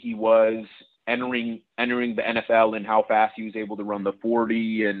athlete he was entering the NFL, and how fast he was able to run the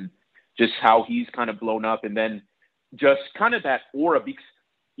 40, and just how he's kind of blown up. And then just kind of that aura, because,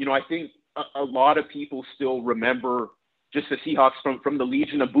 I think a lot of people still remember just the Seahawks from the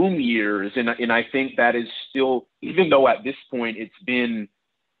Legion of Boom years. And I think that is still, even though at this point it's been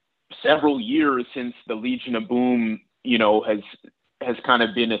several years since the Legion of Boom, has kind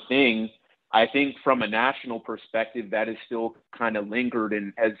of been a thing, I think from a national perspective, that is still kind of lingered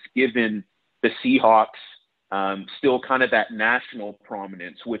and has given the Seahawks still kind of that national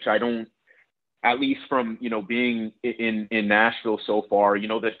prominence, which I don't, at least from, being in Nashville so far,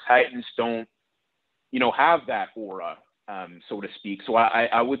 the Titans don't, have that aura, so to speak. So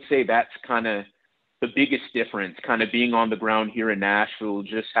I would say that's kind of the biggest difference, kind of being on the ground here in Nashville,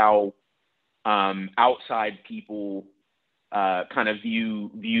 just how outside people kind of view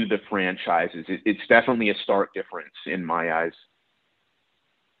the franchises. It's definitely a stark difference in my eyes.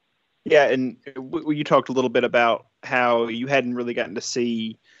 Yeah, and you talked a little bit about how you hadn't really gotten to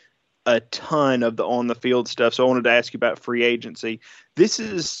see a ton of the on-the-field stuff, so I wanted to ask you about free agency. This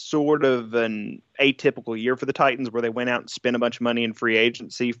is sort of an atypical year for the Titans, where they went out and spent a bunch of money in free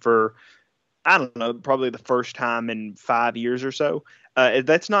agency for I don't know, probably the first time in 5 years or so.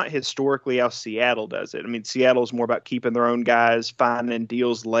 That's not historically how Seattle does it. I mean, Seattle's more about keeping their own guys, finding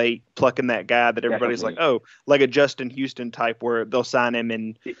deals late, plucking that guy that everybody's Definitely. like, oh, like a Justin Houston type where they'll sign him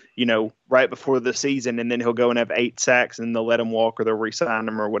in, right before the season, and then he'll go and have 8 sacks and they'll let him walk or they'll re-sign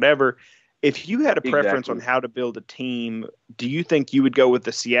him or whatever. If you had a preference on how to build a team, do you think you would go with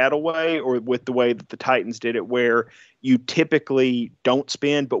the Seattle way or with the way that the Titans did it, where you typically don't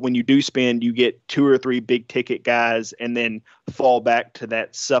spend, but when you do spend, you get 2 or 3 big ticket guys and then fall back to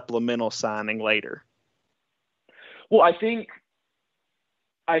that supplemental signing later? Well, I think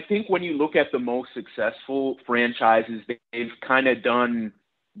when you look at the most successful franchises, they've kind of done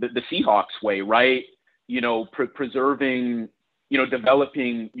the Seahawks way, right? Preserving,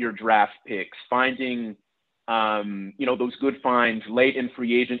 developing your draft picks, finding, those good finds late in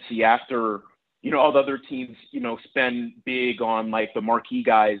free agency after, all the other teams, spend big on like the marquee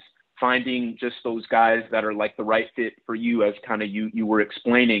guys, finding just those guys that are like the right fit for you, as kind of you were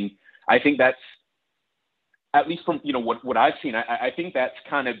explaining. I think that's, at least from, what I've seen, I think that's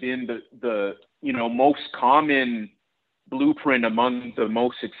kind of been the most common blueprint among the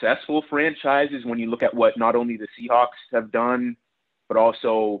most successful franchises when you look at what not only the Seahawks have done, but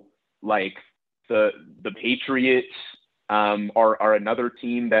also like the Patriots are another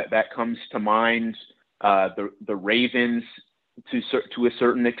team that comes to mind. The Ravens to a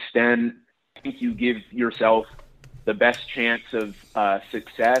certain extent. I think you give yourself the best chance of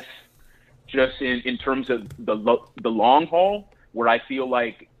success just in terms of the long haul, where I feel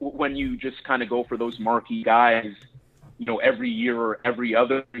like when you just kind of go for those marquee guys, every year or every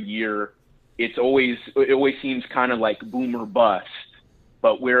other year, it always seems kind of like boom or bust.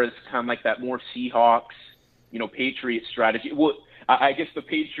 But whereas kind of like that more Seahawks, Patriot strategy, well, I guess the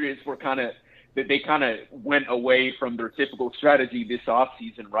Patriots were they kind of went away from their typical strategy this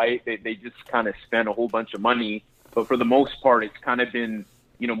offseason, right? They just kind of spent a whole bunch of money, but for the most part, it's kind of been,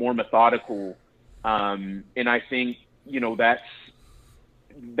 more methodical. And I think,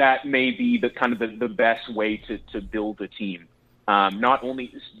 that may be the kind of the best way to build a team. Not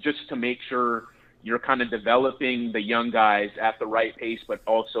only just to make sure you're kind of developing the young guys at the right pace, but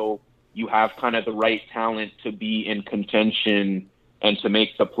also you have kind of the right talent to be in contention and to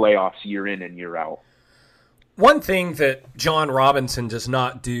make the playoffs year in and year out. One thing that John Robinson does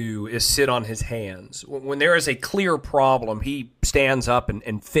not do is sit on his hands. When there is a clear problem, he stands up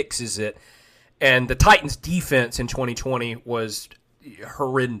and fixes it. And the Titans' defense in 2020 was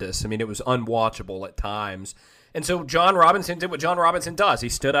horrendous. I mean, it was unwatchable at times. And so John Robinson did what John Robinson does. He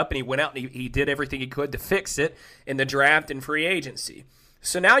stood up and he went out and he did everything he could to fix it in the draft and free agency.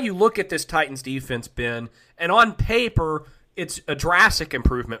 So now you look at this Titans defense, Ben, and on paper, it's a drastic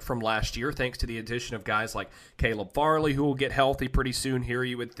improvement from last year, thanks to the addition of guys like Caleb Farley, who will get healthy pretty soon here,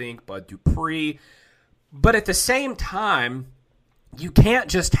 you would think, Bud Dupree. But at the same time, you can't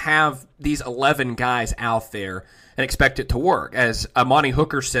just have these 11 guys out there and expect it to work. As Amani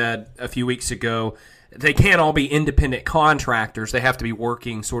Hooker said a few weeks ago, they can't all be independent contractors. They have to be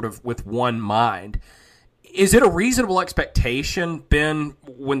working sort of with one mind. Is it a reasonable expectation, Ben,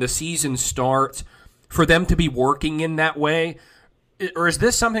 when the season starts, for them to be working in that way? Or is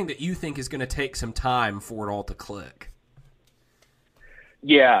this something that you think is going to take some time for it all to click?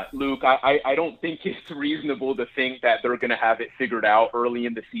 Yeah, Luke, I don't think it's reasonable to think that they're going to have it figured out early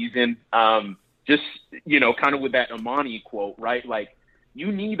in the season. Just, kind of with that Amani quote, right? Like,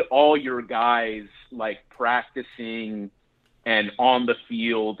 you need all your guys, like, practicing and on the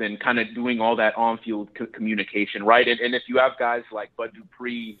field and kind of doing all that on-field communication, right? And if you have guys like Bud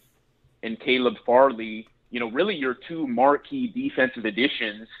Dupree and Caleb Farley, really your 2 marquee defensive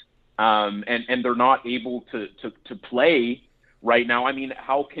additions, and they're not able to play right now. I mean,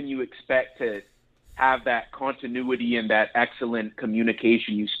 how can you expect to have that continuity and that excellent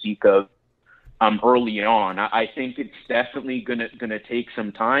communication you speak of early on? I think it's definitely gonna take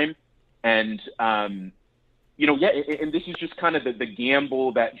some time, and and this is just kind of the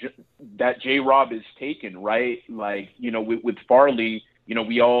gamble that J-Rob has taken, right? Like, with Farley,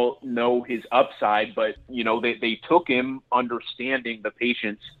 we all know his upside, but they took him understanding the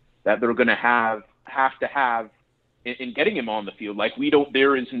patience that they're gonna have to have in getting him on the field. Like, no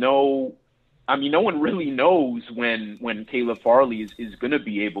one really knows when Caleb Farley is going to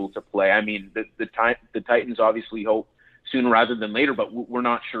be able to play. I mean, the Titans obviously hope sooner rather than later, but we're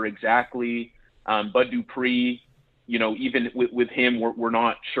not sure exactly. Bud Dupree, even with him, we're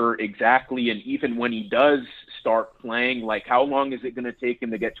not sure exactly. And even when he does start playing, like, how long is it going to take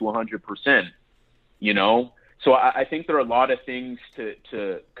him to get to 100%? So I think there are a lot of things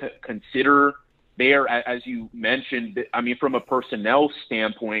to consider there, as you mentioned. I mean, from a personnel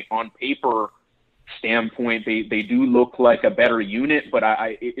standpoint, on paper standpoint, they do look like a better unit, but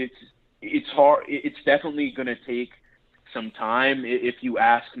it's hard. It's definitely going to take some time, if you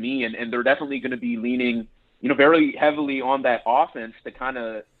ask me, and they're definitely going to be leaning, very heavily on that offense to kind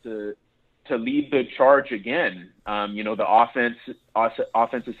of to lead the charge again. The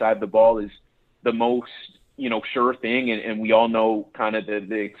offensive side of the ball is the most, sure thing. And we all know kind of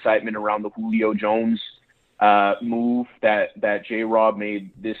the excitement around the Julio Jones move that J-Rob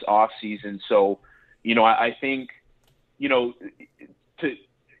made this offseason. So, I think,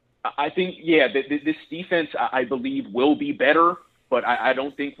 this defense, I believe, will be better, but I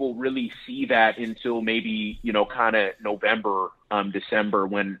don't think we'll really see that until maybe, kind of November, December,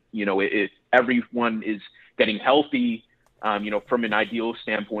 when, everyone is getting healthy, from an ideal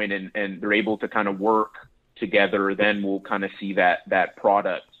standpoint, and they're able to kind of work together. Then we'll kind of see that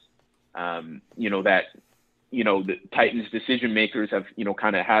product, the Titans decision makers have,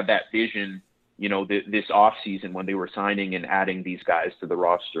 kind of had that vision, this offseason when they were signing and adding these guys to the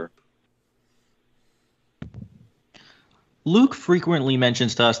roster. Luke frequently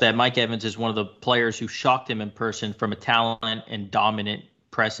mentions to us that Mike Evans is one of the players who shocked him in person from a talent and dominant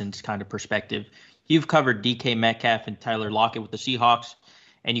presence kind of perspective. You've covered DK Metcalf and Tyler Lockett with the Seahawks,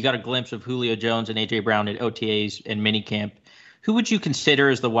 and you got a glimpse of Julio Jones and A.J. Brown at OTAs and minicamp. Who would you consider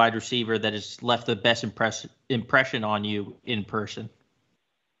as the wide receiver that has left the best impression on you in person?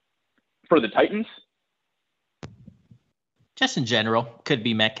 For the Titans? Just in general. Could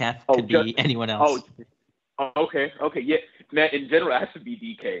be Metcalf. Could be anyone else. Okay. Yeah, man, in general, it has to be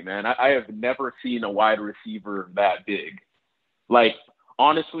DK, man. I have never seen a wide receiver that big. Like,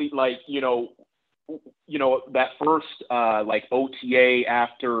 honestly, like, that first, OTA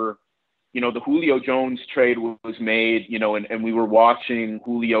after, the Julio Jones trade was made, and we were watching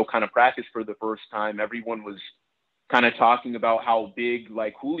Julio kind of practice for the first time. Everyone was kind of talking about how big,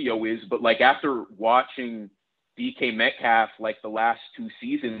 like, Julio is. But, like, after watching DK Metcalf, like, the last 2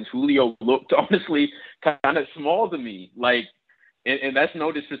 seasons, Julio looked honestly kind of small to me. Like, and that's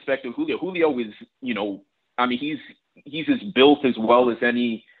no disrespect to Julio. Julio is, he's as built as well as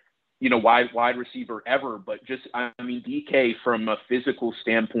any, wide receiver ever. But just, DK from a physical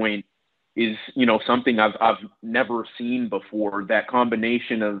standpoint is, something I've never seen before. That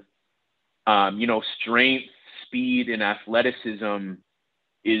combination of, strength, speed, and athleticism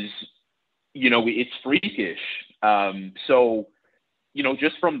is, it's freakish. So,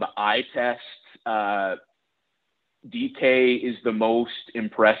 just from the eye test, DK is the most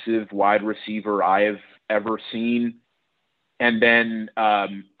impressive wide receiver I have ever seen. And then,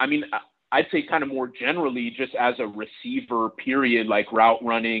 I'd say kind of more generally, just as a receiver, period, like route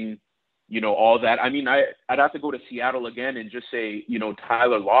running, all that. I'd have to go to Seattle again and just say,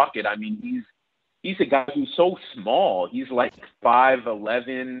 Tyler Lockett. He's a guy who's so small. He's like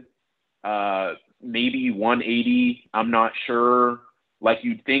 5'11", maybe 180. I'm not sure. Like,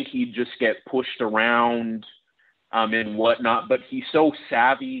 you'd think he'd just get pushed around and whatnot, but he's so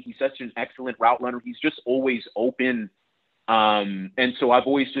savvy. He's such an excellent route runner. He's just always open. And so I've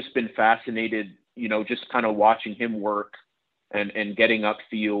always just been fascinated, just kind of watching him work and getting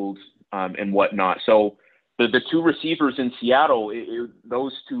upfield and whatnot. So the 2 receivers in Seattle,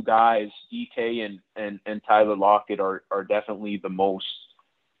 those 2 guys, DK and Tyler Lockett, are definitely the most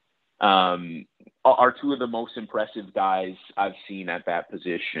are 2 of the most impressive guys I've seen at that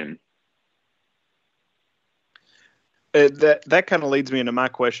position. That kind of leads me into my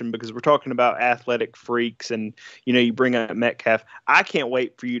question, because we're talking about athletic freaks, and you bring up Metcalf. I can't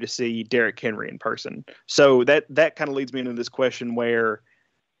wait for you to see Derrick Henry in person. So that kind of leads me into this question where,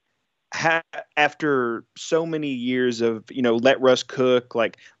 after so many years of let Russ cook,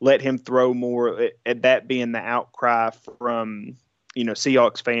 like let him throw more, at that being the outcry from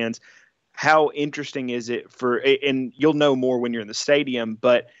Seahawks fans, how interesting is it and you'll know more when you're in the stadium,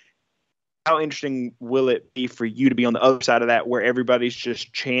 but how interesting will it be for you to be on the other side of that, where everybody's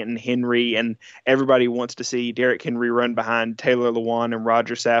just chanting Henry and everybody wants to see Derrick Henry run behind Taylor Lewan and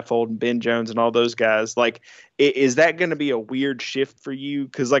Roger Saffold and Ben Jones and all those guys? Like, is that going to be a weird shift for you?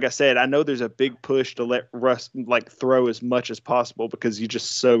 Because like I said, I know there's a big push to let Russ throw as much as possible because you're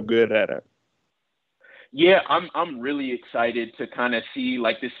just so good at it. Yeah, I'm really excited to kind of see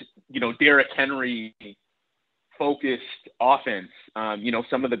this, Derrick Henry focused offense.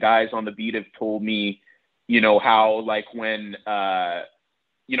 Some of the guys on the beat have told me, how when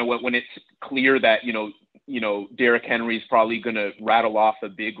it's clear that, Derrick Henry's probably going to rattle off a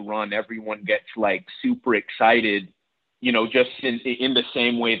big run, everyone gets super excited, just in the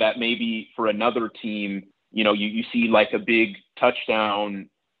same way that maybe for another team, you see a big touchdown,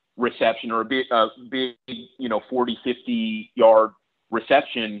 reception or a big 40, 50-yard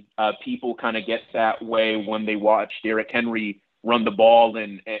reception, people kind of get that way when they watch Derrick Henry run the ball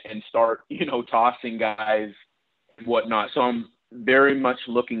and start, tossing guys and whatnot. So I'm very much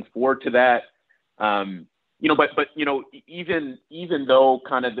looking forward to that. But even though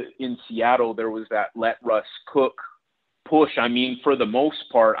kind of in Seattle there was that let Russ cook push, I mean, for the most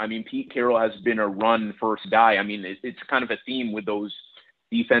part, I mean, Pete Carroll has been a run first guy. I mean, it's kind of a theme with those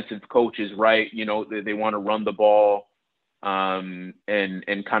defensive coaches, right? They want to run the ball and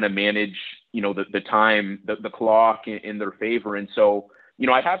kind of manage, the time, the clock in their favor. And so,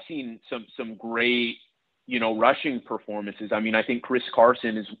 I have seen some great, rushing performances. I mean, I think Chris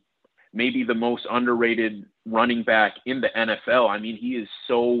Carson is maybe the most underrated running back in the NFL. I mean, he is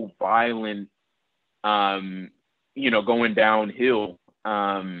so violent, going downhill.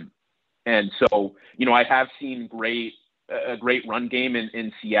 And so, I have seen a great run game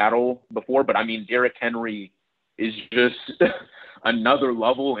in Seattle before, but I mean, Derrick Henry is just another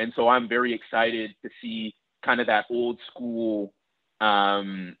level. And so I'm very excited to see kind of that old school,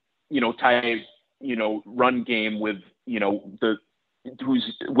 type, run game with,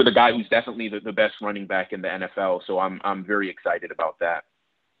 with a guy who's definitely the best running back in the NFL. So I'm very excited about that.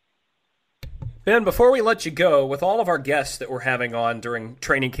 Ben, before we let you go, with all of our guests that we're having on during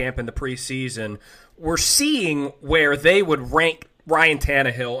training camp in the preseason, we're seeing where they would rank Ryan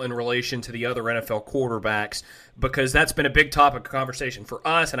Tannehill in relation to the other NFL quarterbacks, because that's been a big topic of conversation for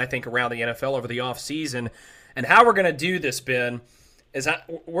us and I think around the NFL over the offseason. And how we're going to do this, Ben, is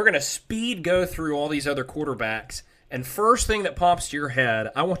we're going to speed go through all these other quarterbacks. And first thing that pops to your head,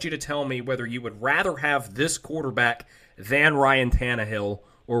 I want you to tell me whether you would rather have this quarterback than Ryan Tannehill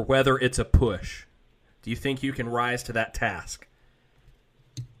or whether it's a push. Do you think you can rise to that task?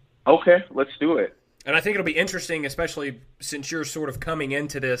 Okay, let's do it. And I think it'll be interesting, especially since you're sort of coming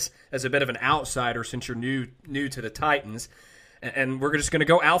into this as a bit of an outsider since you're new to the Titans. And we're just going to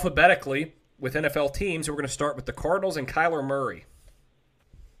go alphabetically with NFL teams. We're going to start with the Cardinals and Kyler Murray.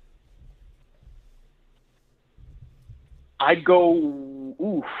 I'd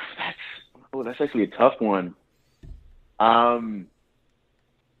go, that's actually a tough one. I'll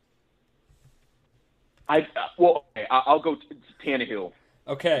go Tannehill.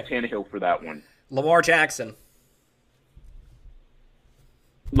 Okay. Tannehill for that one. Lamar Jackson.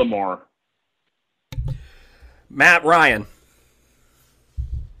 Lamar. Matt Ryan.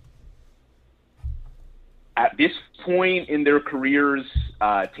 At this point in their careers,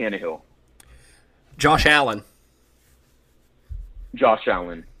 Tannehill. Josh Allen. Josh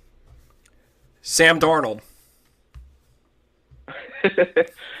Allen. Sam Darnold.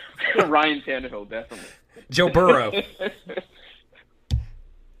 Ryan Tannehill, definitely. Joe Burrow.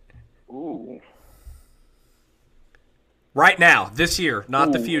 Ooh. Right now, this year,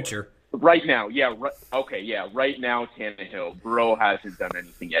 not the future. Right now, yeah. Right now, Tannehill. Burrow hasn't done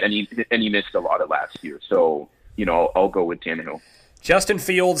anything yet, and he missed a lot of last year. So, I'll go with Tannehill. Justin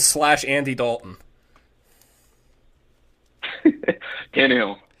Fields / Andy Dalton.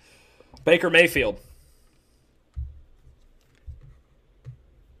 Tannehill. Baker Mayfield.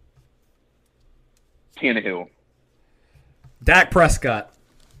 Tannehill. Dak Prescott.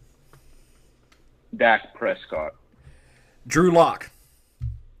 Dak Prescott. Drew Lock.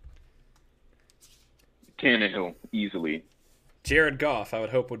 Tannehill, easily. Jared Goff, I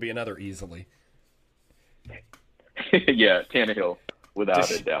would hope, would be another easily. Yeah, Tannehill, without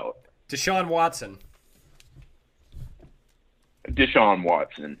a doubt. Deshaun Watson. Deshaun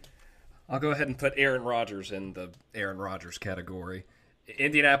Watson. I'll go ahead and put Aaron Rodgers in the Aaron Rodgers category.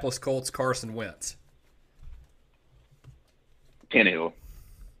 Indianapolis Colts, Carson Wentz. Tannehill.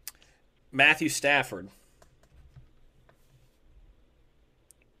 Matthew Stafford.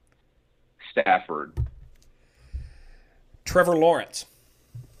 Stafford. Trevor Lawrence.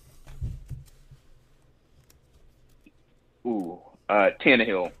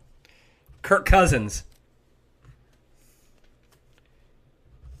 Tannehill. Kirk Cousins.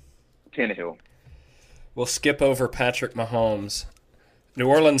 Tannehill. We'll skip over Patrick Mahomes. New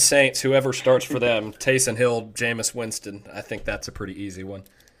Orleans Saints, whoever starts for them, Taysom Hill, Jameis Winston. I think that's a pretty easy one.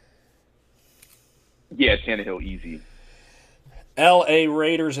 Yeah, Tannehill, easy. L.A.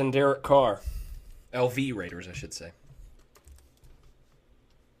 Raiders and Derek Carr. LV Raiders, I should say.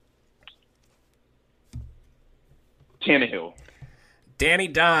 Tannehill. Danny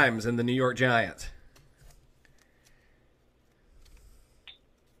Dimes and the New York Giants.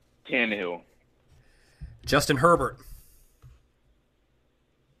 Tannehill. Justin Herbert.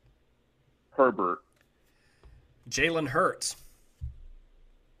 Herbert. Jalen Hurts.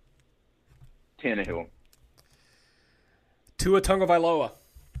 Tannehill. Tua Tagovailoa.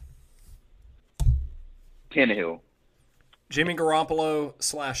 Tannehill. Jimmy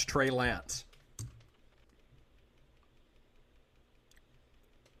Garoppolo / Trey Lance.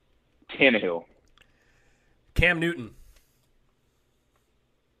 Tannehill. Cam Newton.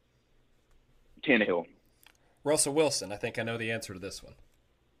 Tannehill. Russell Wilson. I think I know the answer to this one.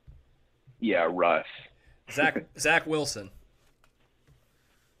 Yeah, Russ. Zach Wilson.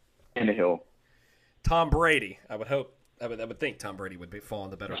 Tannehill. Tom Brady. I would think Tom Brady would fall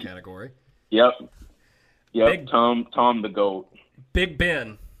in the better category. Yep. Tom the GOAT. Big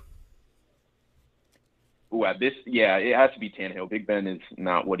Ben. Ooh, it has to be Tannehill. Big Ben is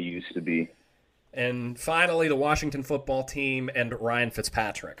not what he used to be. And finally, the Washington football team and Ryan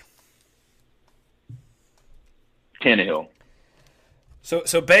Fitzpatrick. Tannehill.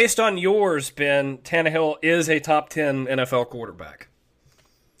 So based on yours, Ben, Tannehill is a top 10 NFL quarterback,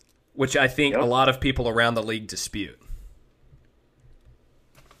 which I think a lot of people around the league dispute.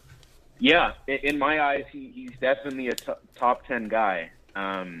 Yeah, in my eyes, he's definitely a top 10 guy.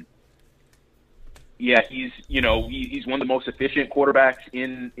 He's one of the most efficient quarterbacks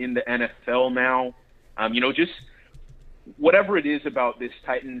in the NFL now. Just whatever it is about this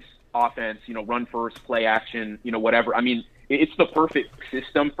Titans offense, run first, play action, whatever. I mean, it's the perfect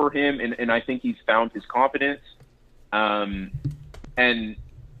system for him, and I think he's found his confidence. And then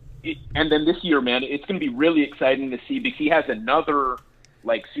this year, man, it's going to be really exciting to see because he has another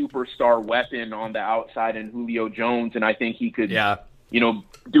superstar weapon on the outside in Julio Jones, and I think he could,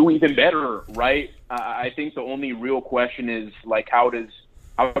 do even better, right? I think the only real question is how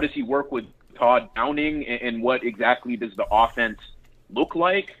does he work with Todd Downing, and what exactly does the offense look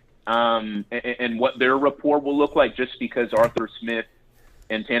like, and what their rapport will look like, just because Arthur Smith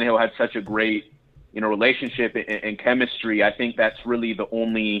and Tannehill had such a great relationship and chemistry. I think that's really the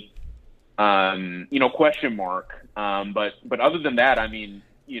only question mark. But other than that, I mean,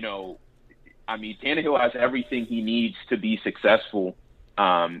 Tannehill has everything he needs to be successful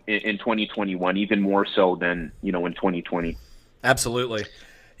in 2021, even more so than in 2020. Absolutely.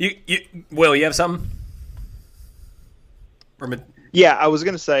 Will, you have something? Yeah, I was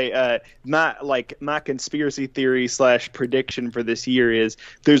gonna say my conspiracy theory / prediction for this year is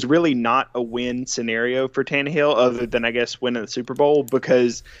there's really not a win scenario for Tannehill other than I guess winning the Super Bowl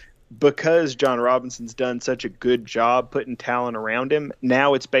because John Robinson's done such a good job putting talent around him.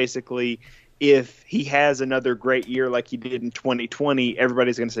 Now it's basically if he has another great year like he did in 2020,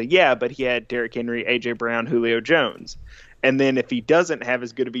 everybody's going to say, yeah, but he had Derrick Henry, A.J. Brown, Julio Jones. And then if he doesn't have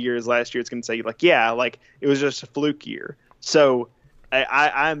as good of a year as last year, it's going to say, it was just a fluke year. So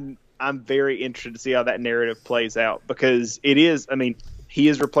I'm very interested to see how that narrative plays out because it is, he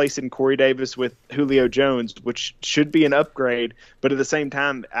is replacing Corey Davis with Julio Jones, which should be an upgrade. But at the same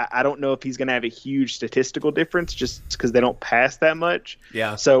time, I don't know if he's going to have a huge statistical difference just because they don't pass that much.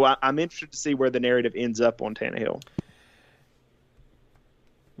 Yeah. So I'm interested to see where the narrative ends up on Tannehill.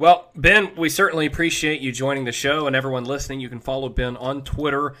 Well, Ben, we certainly appreciate you joining the show, and everyone listening, you can follow Ben on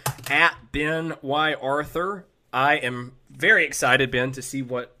Twitter at Ben Y. Arthur. I am very excited, Ben, to see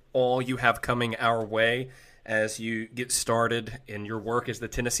what all you have coming our way as you get started in your work as the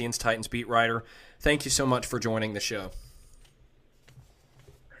Tennesseans Titans beat writer. Thank you so much for joining the show.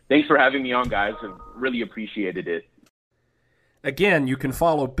 Thanks for having me on, guys. I really appreciated it. Again, you can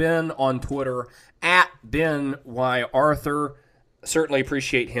follow Ben on Twitter at Ben Y. Arthur. Certainly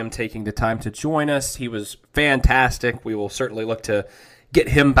appreciate him taking the time to join us. He was fantastic. We will certainly look to get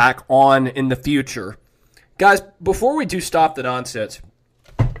him back on in the future. Guys, before we do stop the nonsense,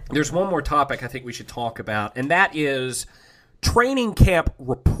 there's one more topic I think we should talk about, and that is training camp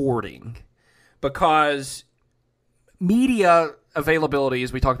reporting. Because media availability,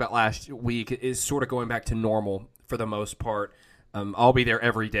 as we talked about last week, is sort of going back to normal for the most part. I'll be there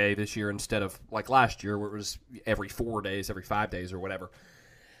every day this year instead of like last year where it was every 4 days, every 5 days or whatever.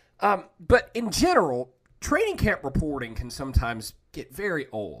 But in general, training camp reporting can sometimes get very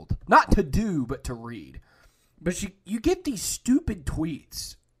old. Not to do, but to read. But you get these stupid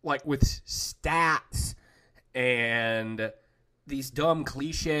tweets like with stats and these dumb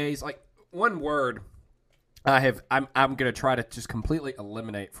cliches. Like one word I'm going to try to just completely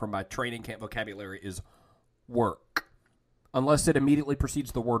eliminate from my training camp vocabulary is work. Unless it immediately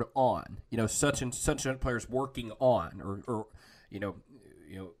precedes the word on. Such and such a player's working on or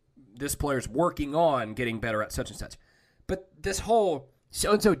this player's working on getting better at such and such. But this whole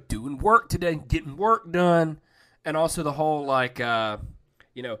so-and-so doing work today, getting work done, and also the whole look at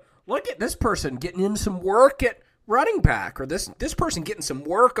this person getting in some work at running back, or this person getting some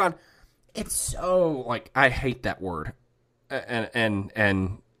work on. It's so I hate that word, and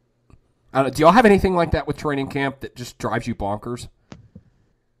I don't know, do y'all have anything like that with training camp that just drives you bonkers?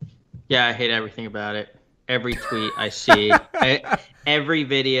 Yeah, I hate everything about it. every tweet I see, every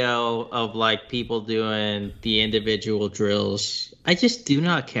video of like people doing the individual drills. I just do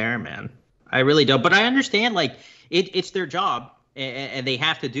not care, man. I really don't. But I understand, like it's their job and they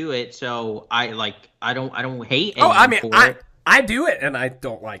have to do it. So I don't hate anyone for it. I do it and I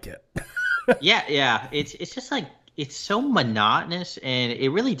don't like it. Yeah. It's just like it's so monotonous and it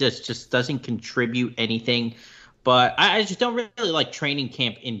really just doesn't contribute anything. But I just don't really like training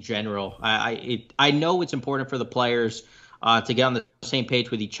camp in general. I know it's important for the players to get on the same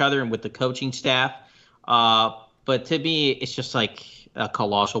page with each other and with the coaching staff. But to me, it's just like a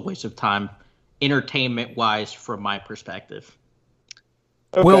colossal waste of time, entertainment-wise, from my perspective.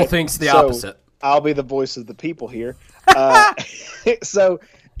 Okay, Will thinks the opposite. I'll be the voice of the people here. So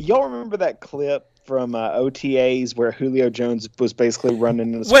y'all remember that clip from OTAs where Julio Jones was basically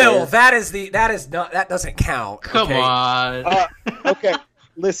running in the square? Will, that doesn't count. Come on. Okay,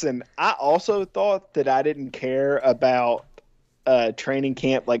 listen, I also thought that I didn't care about training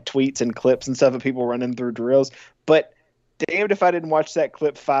camp, like tweets and clips and stuff of people running through drills, but damned if I didn't watch that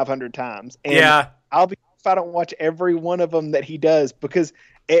clip 500 times. And yeah. I'll be if I don't watch every one of them that he does, because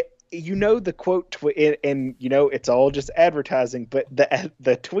the quote and it's all just advertising, but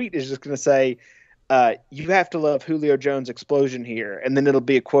the tweet is just going to say, you have to love Julio Jones' explosion here. And then it'll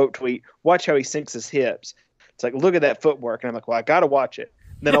be a quote tweet. Watch how he sinks his hips. It's like, look at that footwork. And I'm like, well, I got to watch it.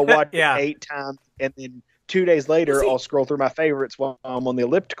 And then I'll watch it 8 times. And then 2 days later, I'll scroll through my favorites while I'm on the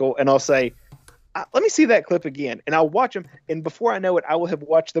elliptical. And I'll say, let me see that clip again. And I'll watch them. And before I know it, I will have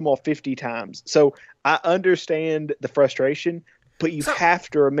watched them all 50 times. So I understand the frustration, but you have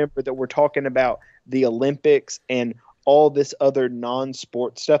to remember that we're talking about the Olympics and all this other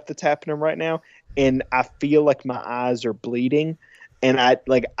non-sport stuff that's happening right now. And I feel like my eyes are bleeding, and I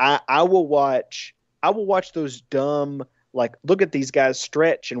will watch those dumb, like, look at these guys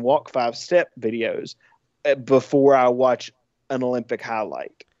stretch and walk 5-step videos before I watch an Olympic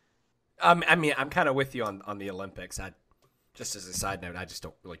highlight. I mean, I'm kind of with you on the Olympics. Just as a side note, I just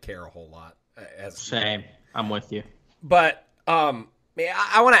don't really care a whole lot. Same. I'm with you. But I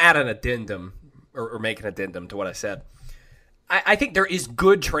want to add an addendum or make an addendum to what I said. I think there is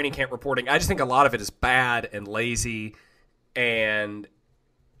good training camp reporting. I just think a lot of it is bad and lazy and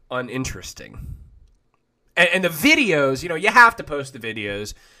uninteresting. And the videos, you have to post the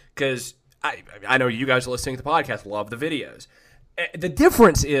videos because I know you guys listening to the podcast love the videos. The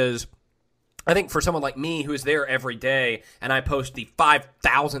difference is, I think for someone like me who is there every day and I post the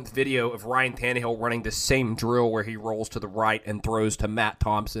 5,000th video of Ryan Tannehill running the same drill where he rolls to the right and throws to Matt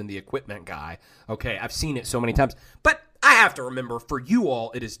Thompson, the equipment guy. Okay, I've seen it so many times. But I have to remember, for you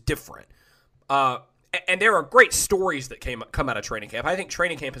all, it is different. And there are great stories that come out of training camp. I think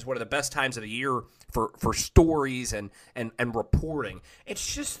training camp is one of the best times of the year for stories and reporting.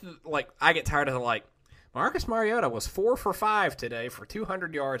 It's just like I get tired of Marcus Mariota was 4 for 5 today for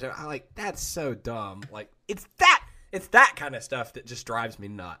 200 yards. And I'm like, that's so dumb. Like it's that kind of stuff that just drives me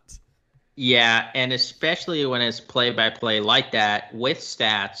nuts. Yeah, and especially when it's play-by-play like that with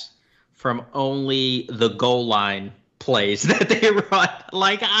stats from only the goal line plays that they run.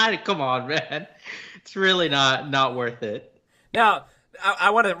 Like, come on, man. It's really not worth it. Now,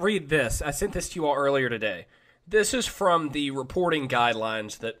 I want to read this. I sent this to you all earlier today. This is from the reporting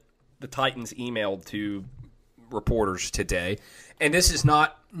guidelines that the Titans emailed to reporters today. And this is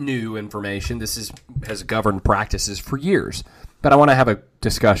not new information. This has governed practices for years. But I want to have a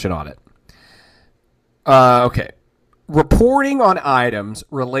discussion on it. Okay. Reporting on items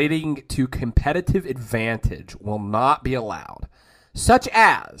relating to competitive advantage will not be allowed, such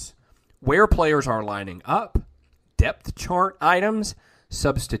as where players are lining up, depth chart items,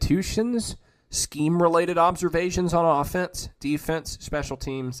 substitutions, scheme-related observations on offense, defense, special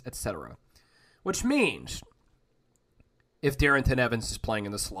teams, etc. Which means if Darrynton Evans is playing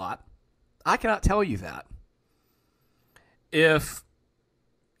in the slot, I cannot tell you that. If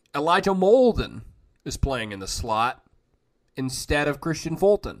Elijah Molden is playing in the slot instead of Christian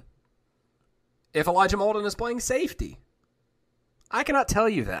Fulton, if Elijah Molden is playing safety, I cannot tell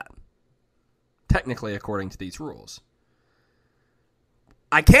you that, technically, according to these rules.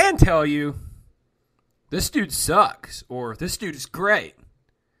 I can tell you this dude sucks or this dude is great.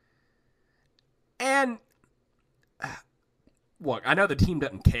 And look, I know the team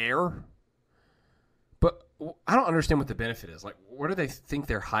doesn't care, but I don't understand what the benefit is. Like, what do they think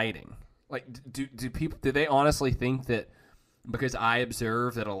they're hiding? Like, do they honestly think that because I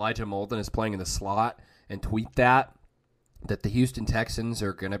observe that Elijah Molden is playing in the slot and tweet that the Houston Texans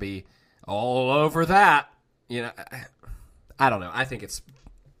are going to be all over that? I don't know. I think it's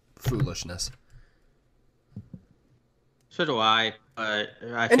foolishness. So do I.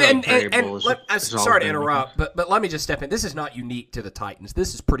 I feel like Vrabel is sorry to interrupt, but let me just step in. This is not unique to the Titans.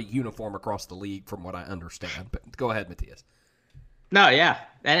 This is pretty uniform across the league from what I understand. But go ahead, Matthias. No, yeah.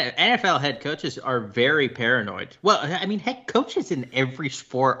 NFL head coaches are very paranoid. Well, I mean, head coaches in every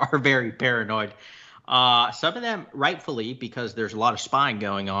sport are very paranoid. Some of them rightfully, because there's a lot of spying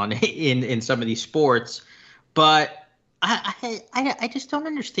going on in some of these sports. But I just don't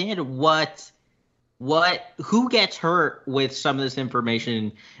understand who gets hurt with some of this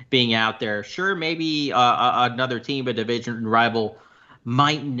information being out there. Sure, maybe another team, a division rival,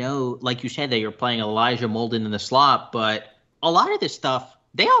 might know, like you said, that you're playing Elijah Molden in the slot, but a lot of this stuff,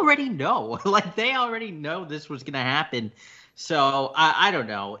 they already know. Like, they already know this was going to happen. So, I don't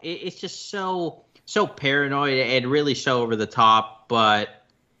know. It's just so paranoid and really so over the top. But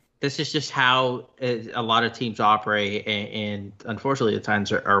this is just how a lot of teams operate. And unfortunately, the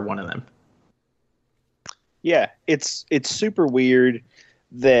Titans are one of them. Yeah, it's super weird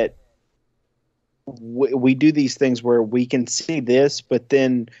that we do these things where we can see this, but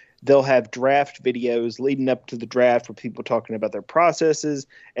then they'll have draft videos leading up to the draft where people talking about their processes,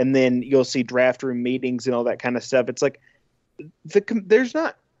 and then you'll see draft room meetings and all that kind of stuff. It's like there's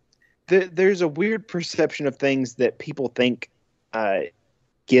a weird perception of things that people think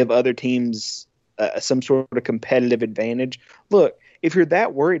give other teams some sort of competitive advantage. Look, if you're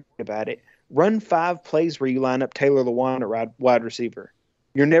that worried about it, run 5 plays where you line up Taylor Lewan at wide receiver.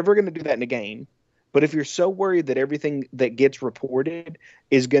 You're never going to do that in a game. But if you're so worried that everything that gets reported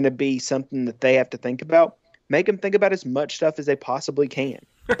is going to be something that they have to think about, make them think about as much stuff as they possibly can.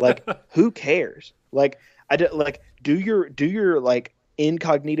 Like, who cares? Like, do your like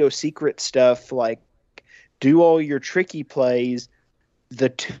incognito secret stuff. Like, do all your tricky plays the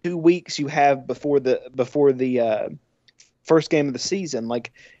 2 weeks you have before the first game of the season.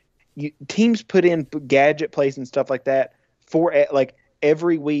 Like, teams put in gadget plays and stuff like that for like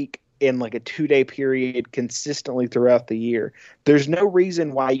every week in like a 2-day period consistently throughout the year. There's no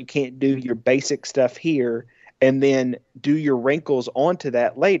reason why you can't do your basic stuff here and then do your wrinkles onto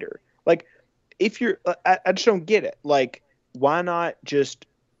that later. Like, if you're, I just don't get it. Like, why not just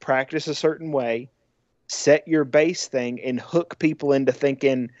practice a certain way, set your base thing, and hook people into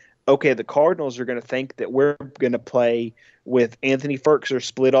thinking, okay, the Cardinals are going to think that we're going to play with Anthony Firkser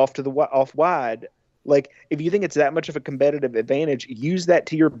split off to the off wide. Like, if you think it's that much of a competitive advantage, use that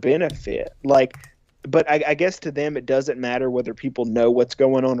to your benefit. Like, but I guess to them it doesn't matter whether people know what's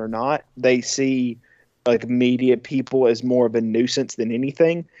going on or not. They see like media people as more of a nuisance than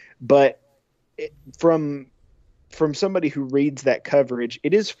anything. But from somebody who reads that coverage,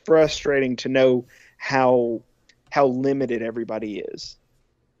 it is frustrating to know how limited everybody is.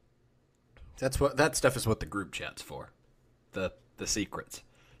 That stuff is what the group chat's for. The secrets.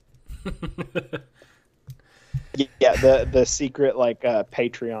 Yeah, the secret like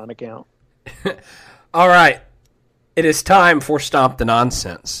Patreon account. All right, it is time for Stomp the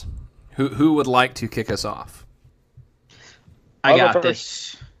Nonsense. Who would like to kick us off? I got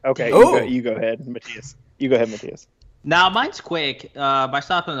this. Okay, you go ahead, Matthias. Now, mine's quick. My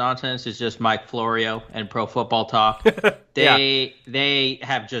Stop the Nonsense is just Mike Florio and Pro Football Talk. They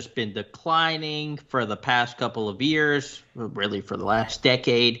have just been declining for the past couple of years, really for the last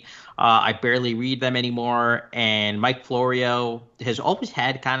decade. I barely read them anymore, and Mike Florio has always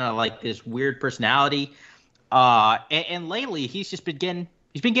had kind of like this weird personality. And lately, he's been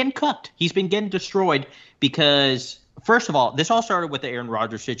getting cooked. He's been getting destroyed because, first of all, this all started with the Aaron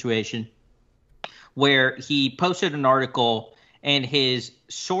Rodgers situation, where he posted an article and his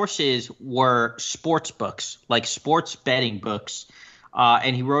sources were sports books, like sports betting books.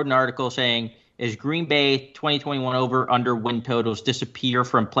 And he wrote an article saying, is Green Bay 2021 over/under win totals disappear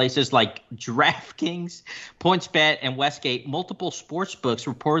from places like DraftKings, PointsBet, and Westgate? Multiple sports books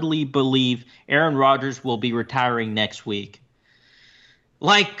reportedly believe Aaron Rodgers will be retiring next week.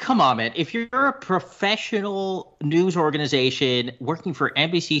 Like, come on, man. If you're a professional news organization working for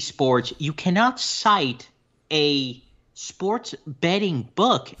NBC Sports, you cannot cite a sports betting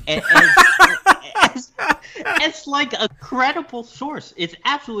book as like a credible source. It's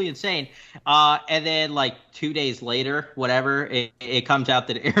absolutely insane. And then like 2 days later, whatever, it comes out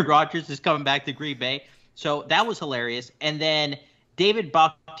that Aaron Rodgers is coming back to Green Bay. So that was hilarious. And then David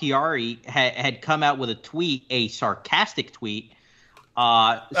Bakhtiari had come out with a tweet, a sarcastic tweet,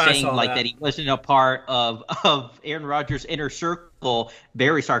 saying like that he wasn't a part of Aaron Rodgers' inner circle.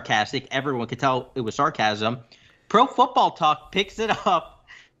 Very sarcastic. Everyone could tell it was sarcasm. Pro Football Talk picks it up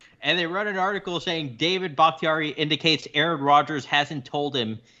And they run an article saying David Bakhtiari indicates Aaron Rodgers hasn't told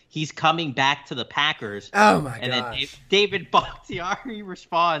him he's coming back to the Packers. Oh, my and gosh. then David Bakhtiari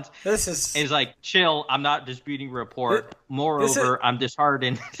responds, This is like, chill, I'm not disputing report. Moreover, I'm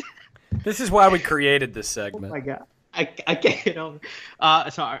disheartened. This is why we created this segment. Oh, my God. I can't get over.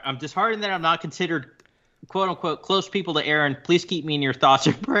 So I'm disheartened that I'm not considered quote-unquote close people to Aaron. Please keep me in your thoughts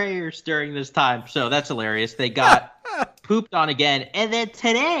and prayers during this time. So that's hilarious. They got pooped on again. And then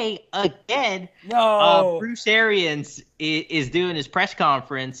today, again, Bruce Arians is doing his press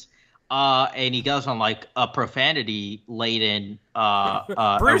conference, and he goes on like a profanity-laden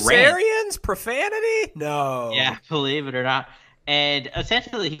Bruce Arians? Profanity? No. Yeah, believe it or not. And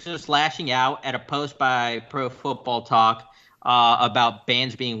essentially, he's just lashing out at a post by Pro Football Talk about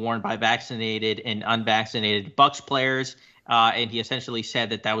bands being worn by vaccinated and unvaccinated Bucs players. And he essentially said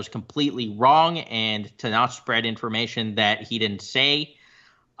that was completely wrong and to not spread information that he didn't say.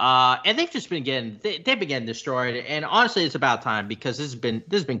 And they've just been they've been getting destroyed. And honestly, it's about time because this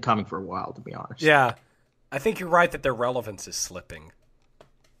has been coming for a while, to be honest. Yeah, I think you're right that their relevance is slipping.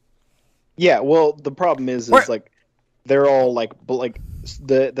 Yeah, well, the problem is like they're all like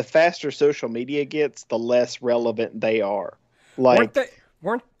the faster social media gets, the less relevant they are. Like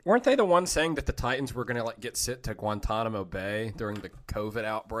weren't they the ones saying that the Titans were going to get sent to Guantanamo Bay during the COVID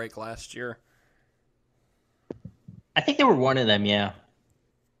outbreak last year? I think they were one of them, yeah.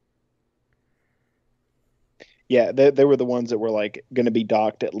 Yeah, they were the ones that were like going to be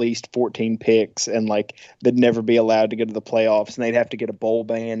docked at least 14 picks and like they'd never be allowed to get to the playoffs and they'd have to get a bowl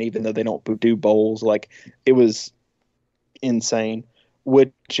ban even though they don't do bowls. Like it was insane,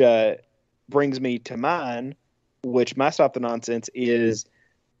 which brings me to mine, which my stop the nonsense is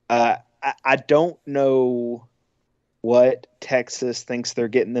I don't know what Texas thinks they're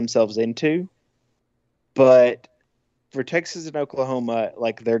getting themselves into, but for Texas and Oklahoma,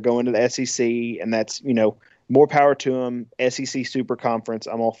 like they're going to the SEC and that's, more power to them. SEC Super Conference,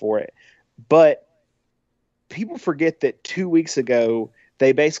 I'm all for it. But people forget that 2 weeks ago,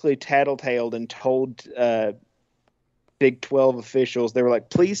 they basically tattletaled and told Big 12 officials, they were like,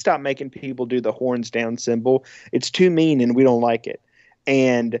 please stop making people do the horns down symbol. It's too mean and we don't like it.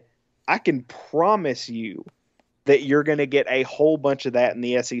 And I can promise you that you're going to get a whole bunch of that in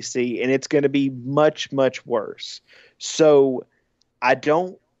the SEC, and it's going to be much, much worse. So I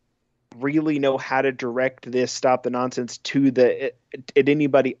don't really know how to direct this stop the nonsense to at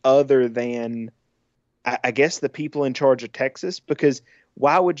anybody other than I guess the people in charge of Texas, because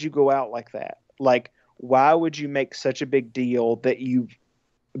why would you go out like that? Like, why would you make such a big deal that you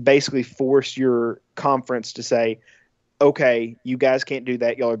basically force your conference to say, okay, you guys can't do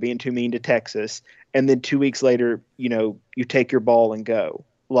that, y'all are being too mean to Texas, and then 2 weeks later, you take your ball and go.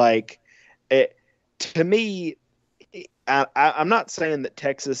 Like, to me, I'm not saying that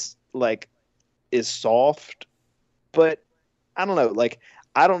Texas is soft, but I don't know. Like,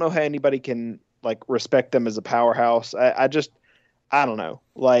 I don't know how anybody can respect them as a powerhouse. I don't know.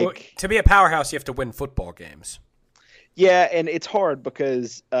 Well, to be a powerhouse, you have to win football games. Yeah, and it's hard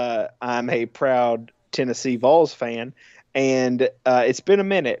because I'm a proud Tennessee Vols fan, and it's been a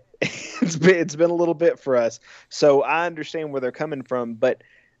minute. It's been a little bit for us, so I understand where they're coming from. But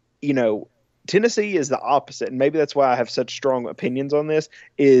Tennessee is the opposite, and maybe that's why I have such strong opinions on this,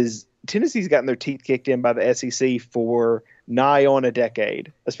 is Tennessee's gotten their teeth kicked in by the SEC for nigh on a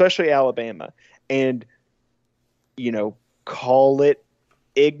decade, especially Alabama. And, call it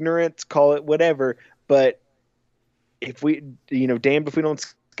ignorance, call it whatever, but if we, damned if we don't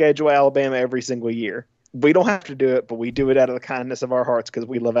schedule Alabama every single year. We don't have to do it, but we do it out of the kindness of our hearts because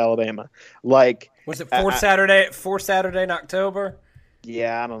we love Alabama. Was it fourth Saturday in October?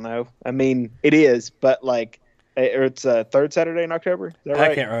 Yeah, I don't know. I mean, it is, but it's third Saturday in October. Is that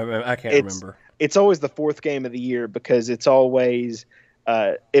right? I can't remember. It's always the fourth game of the year because it's always,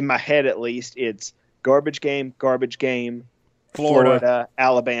 in my head at least, it's garbage game, Florida,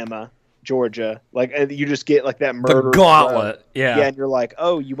 Alabama, Georgia. You just get that murder. The gauntlet. Yeah. Yeah, and you're like,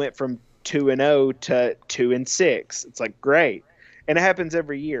 oh, you went from 2-0 to 2-6. It's great. And it happens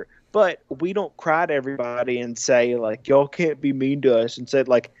every year. But we don't cry to everybody and say, y'all can't be mean to us. And said,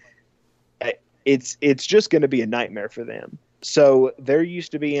 it's just going to be a nightmare for them. So they're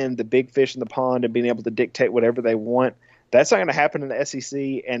used to being the big fish in the pond and being able to dictate whatever they want. That's not going to happen in the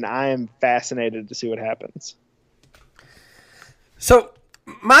SEC, and I am fascinated to see what happens. So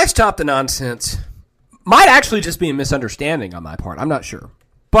my stop the nonsense might actually just be a misunderstanding on my part. I'm not sure.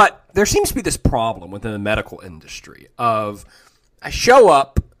 But there seems to be this problem within the medical industry of I show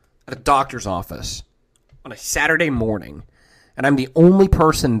up at a doctor's office on a Saturday morning, and I'm the only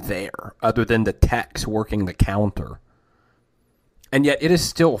person there other than the techs working the counter. And yet it is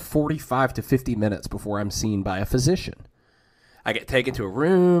still 45 to 50 minutes before I'm seen by a physician. I get taken to a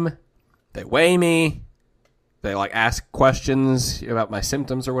room, they weigh me, they ask questions about my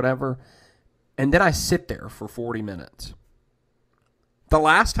symptoms or whatever, and then I sit there for 40 minutes. The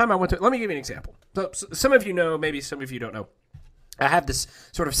last time I went to, let me give you an example. So some of you know, maybe some of you don't know. I have this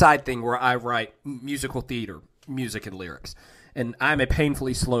sort of side thing where I write musical theater, music and lyrics, and I'm a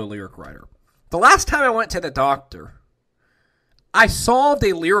painfully slow lyric writer. The last time I went to the doctor, I solved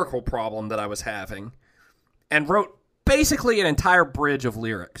a lyrical problem that I was having and wrote basically an entire bridge of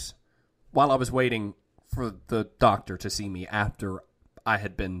lyrics while I was waiting for the doctor to see me after I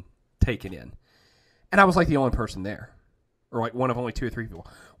had been taken in. And I was the only person there, or one of only 2 or 3 people.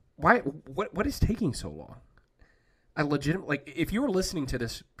 Why? What is taking so long? I legitimately, if you were listening to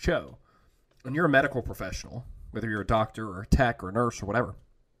this show and you're a medical professional, whether you're a doctor or a tech or a nurse or whatever,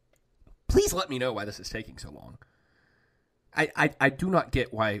 please let me know why this is taking so long. I do not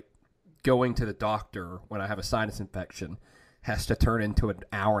get why going to the doctor when I have a sinus infection has to turn into an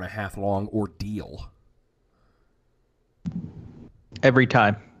hour-and-a-half long ordeal. Every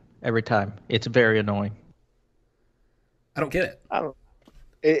time. It's very annoying. I don't get it.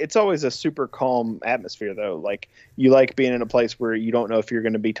 It's always a super calm atmosphere, though. You like being in a place where you don't know if you're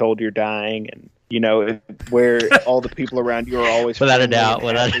going to be told you're dying, and where all the people around you are always without a doubt.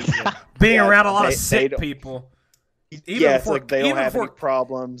 Being around a lot of sick people. They don't have any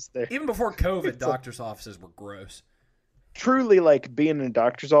problems. Even before COVID, doctors' offices were gross. Truly, being in a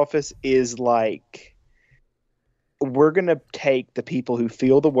doctor's office is we're going to take the people who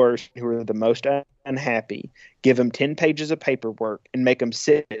feel the worst, who are the most unhappy, give them 10 pages of paperwork, and make them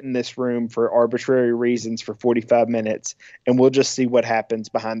sit in this room for arbitrary reasons for 45 minutes, and we'll just see what happens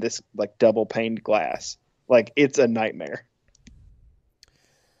behind this double-paned glass. It's a nightmare.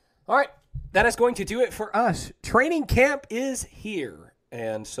 All right. That is going to do it for us. Training camp is here,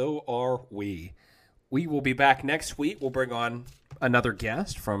 and so are we. We will be back next week. We'll bring on another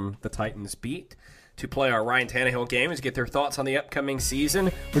guest from the Titans beat to play our Ryan Tannehill games, get their thoughts on the upcoming season.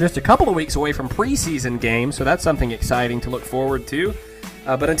 We're just a couple of weeks away from preseason games, so that's something exciting to look forward to.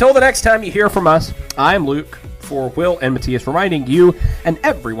 But until the next time you hear from us, I'm Luke for Will and Matthias, reminding you and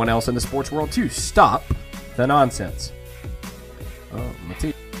everyone else in the sports world to stop the nonsense. Oh,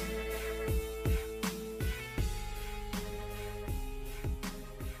 Matthias.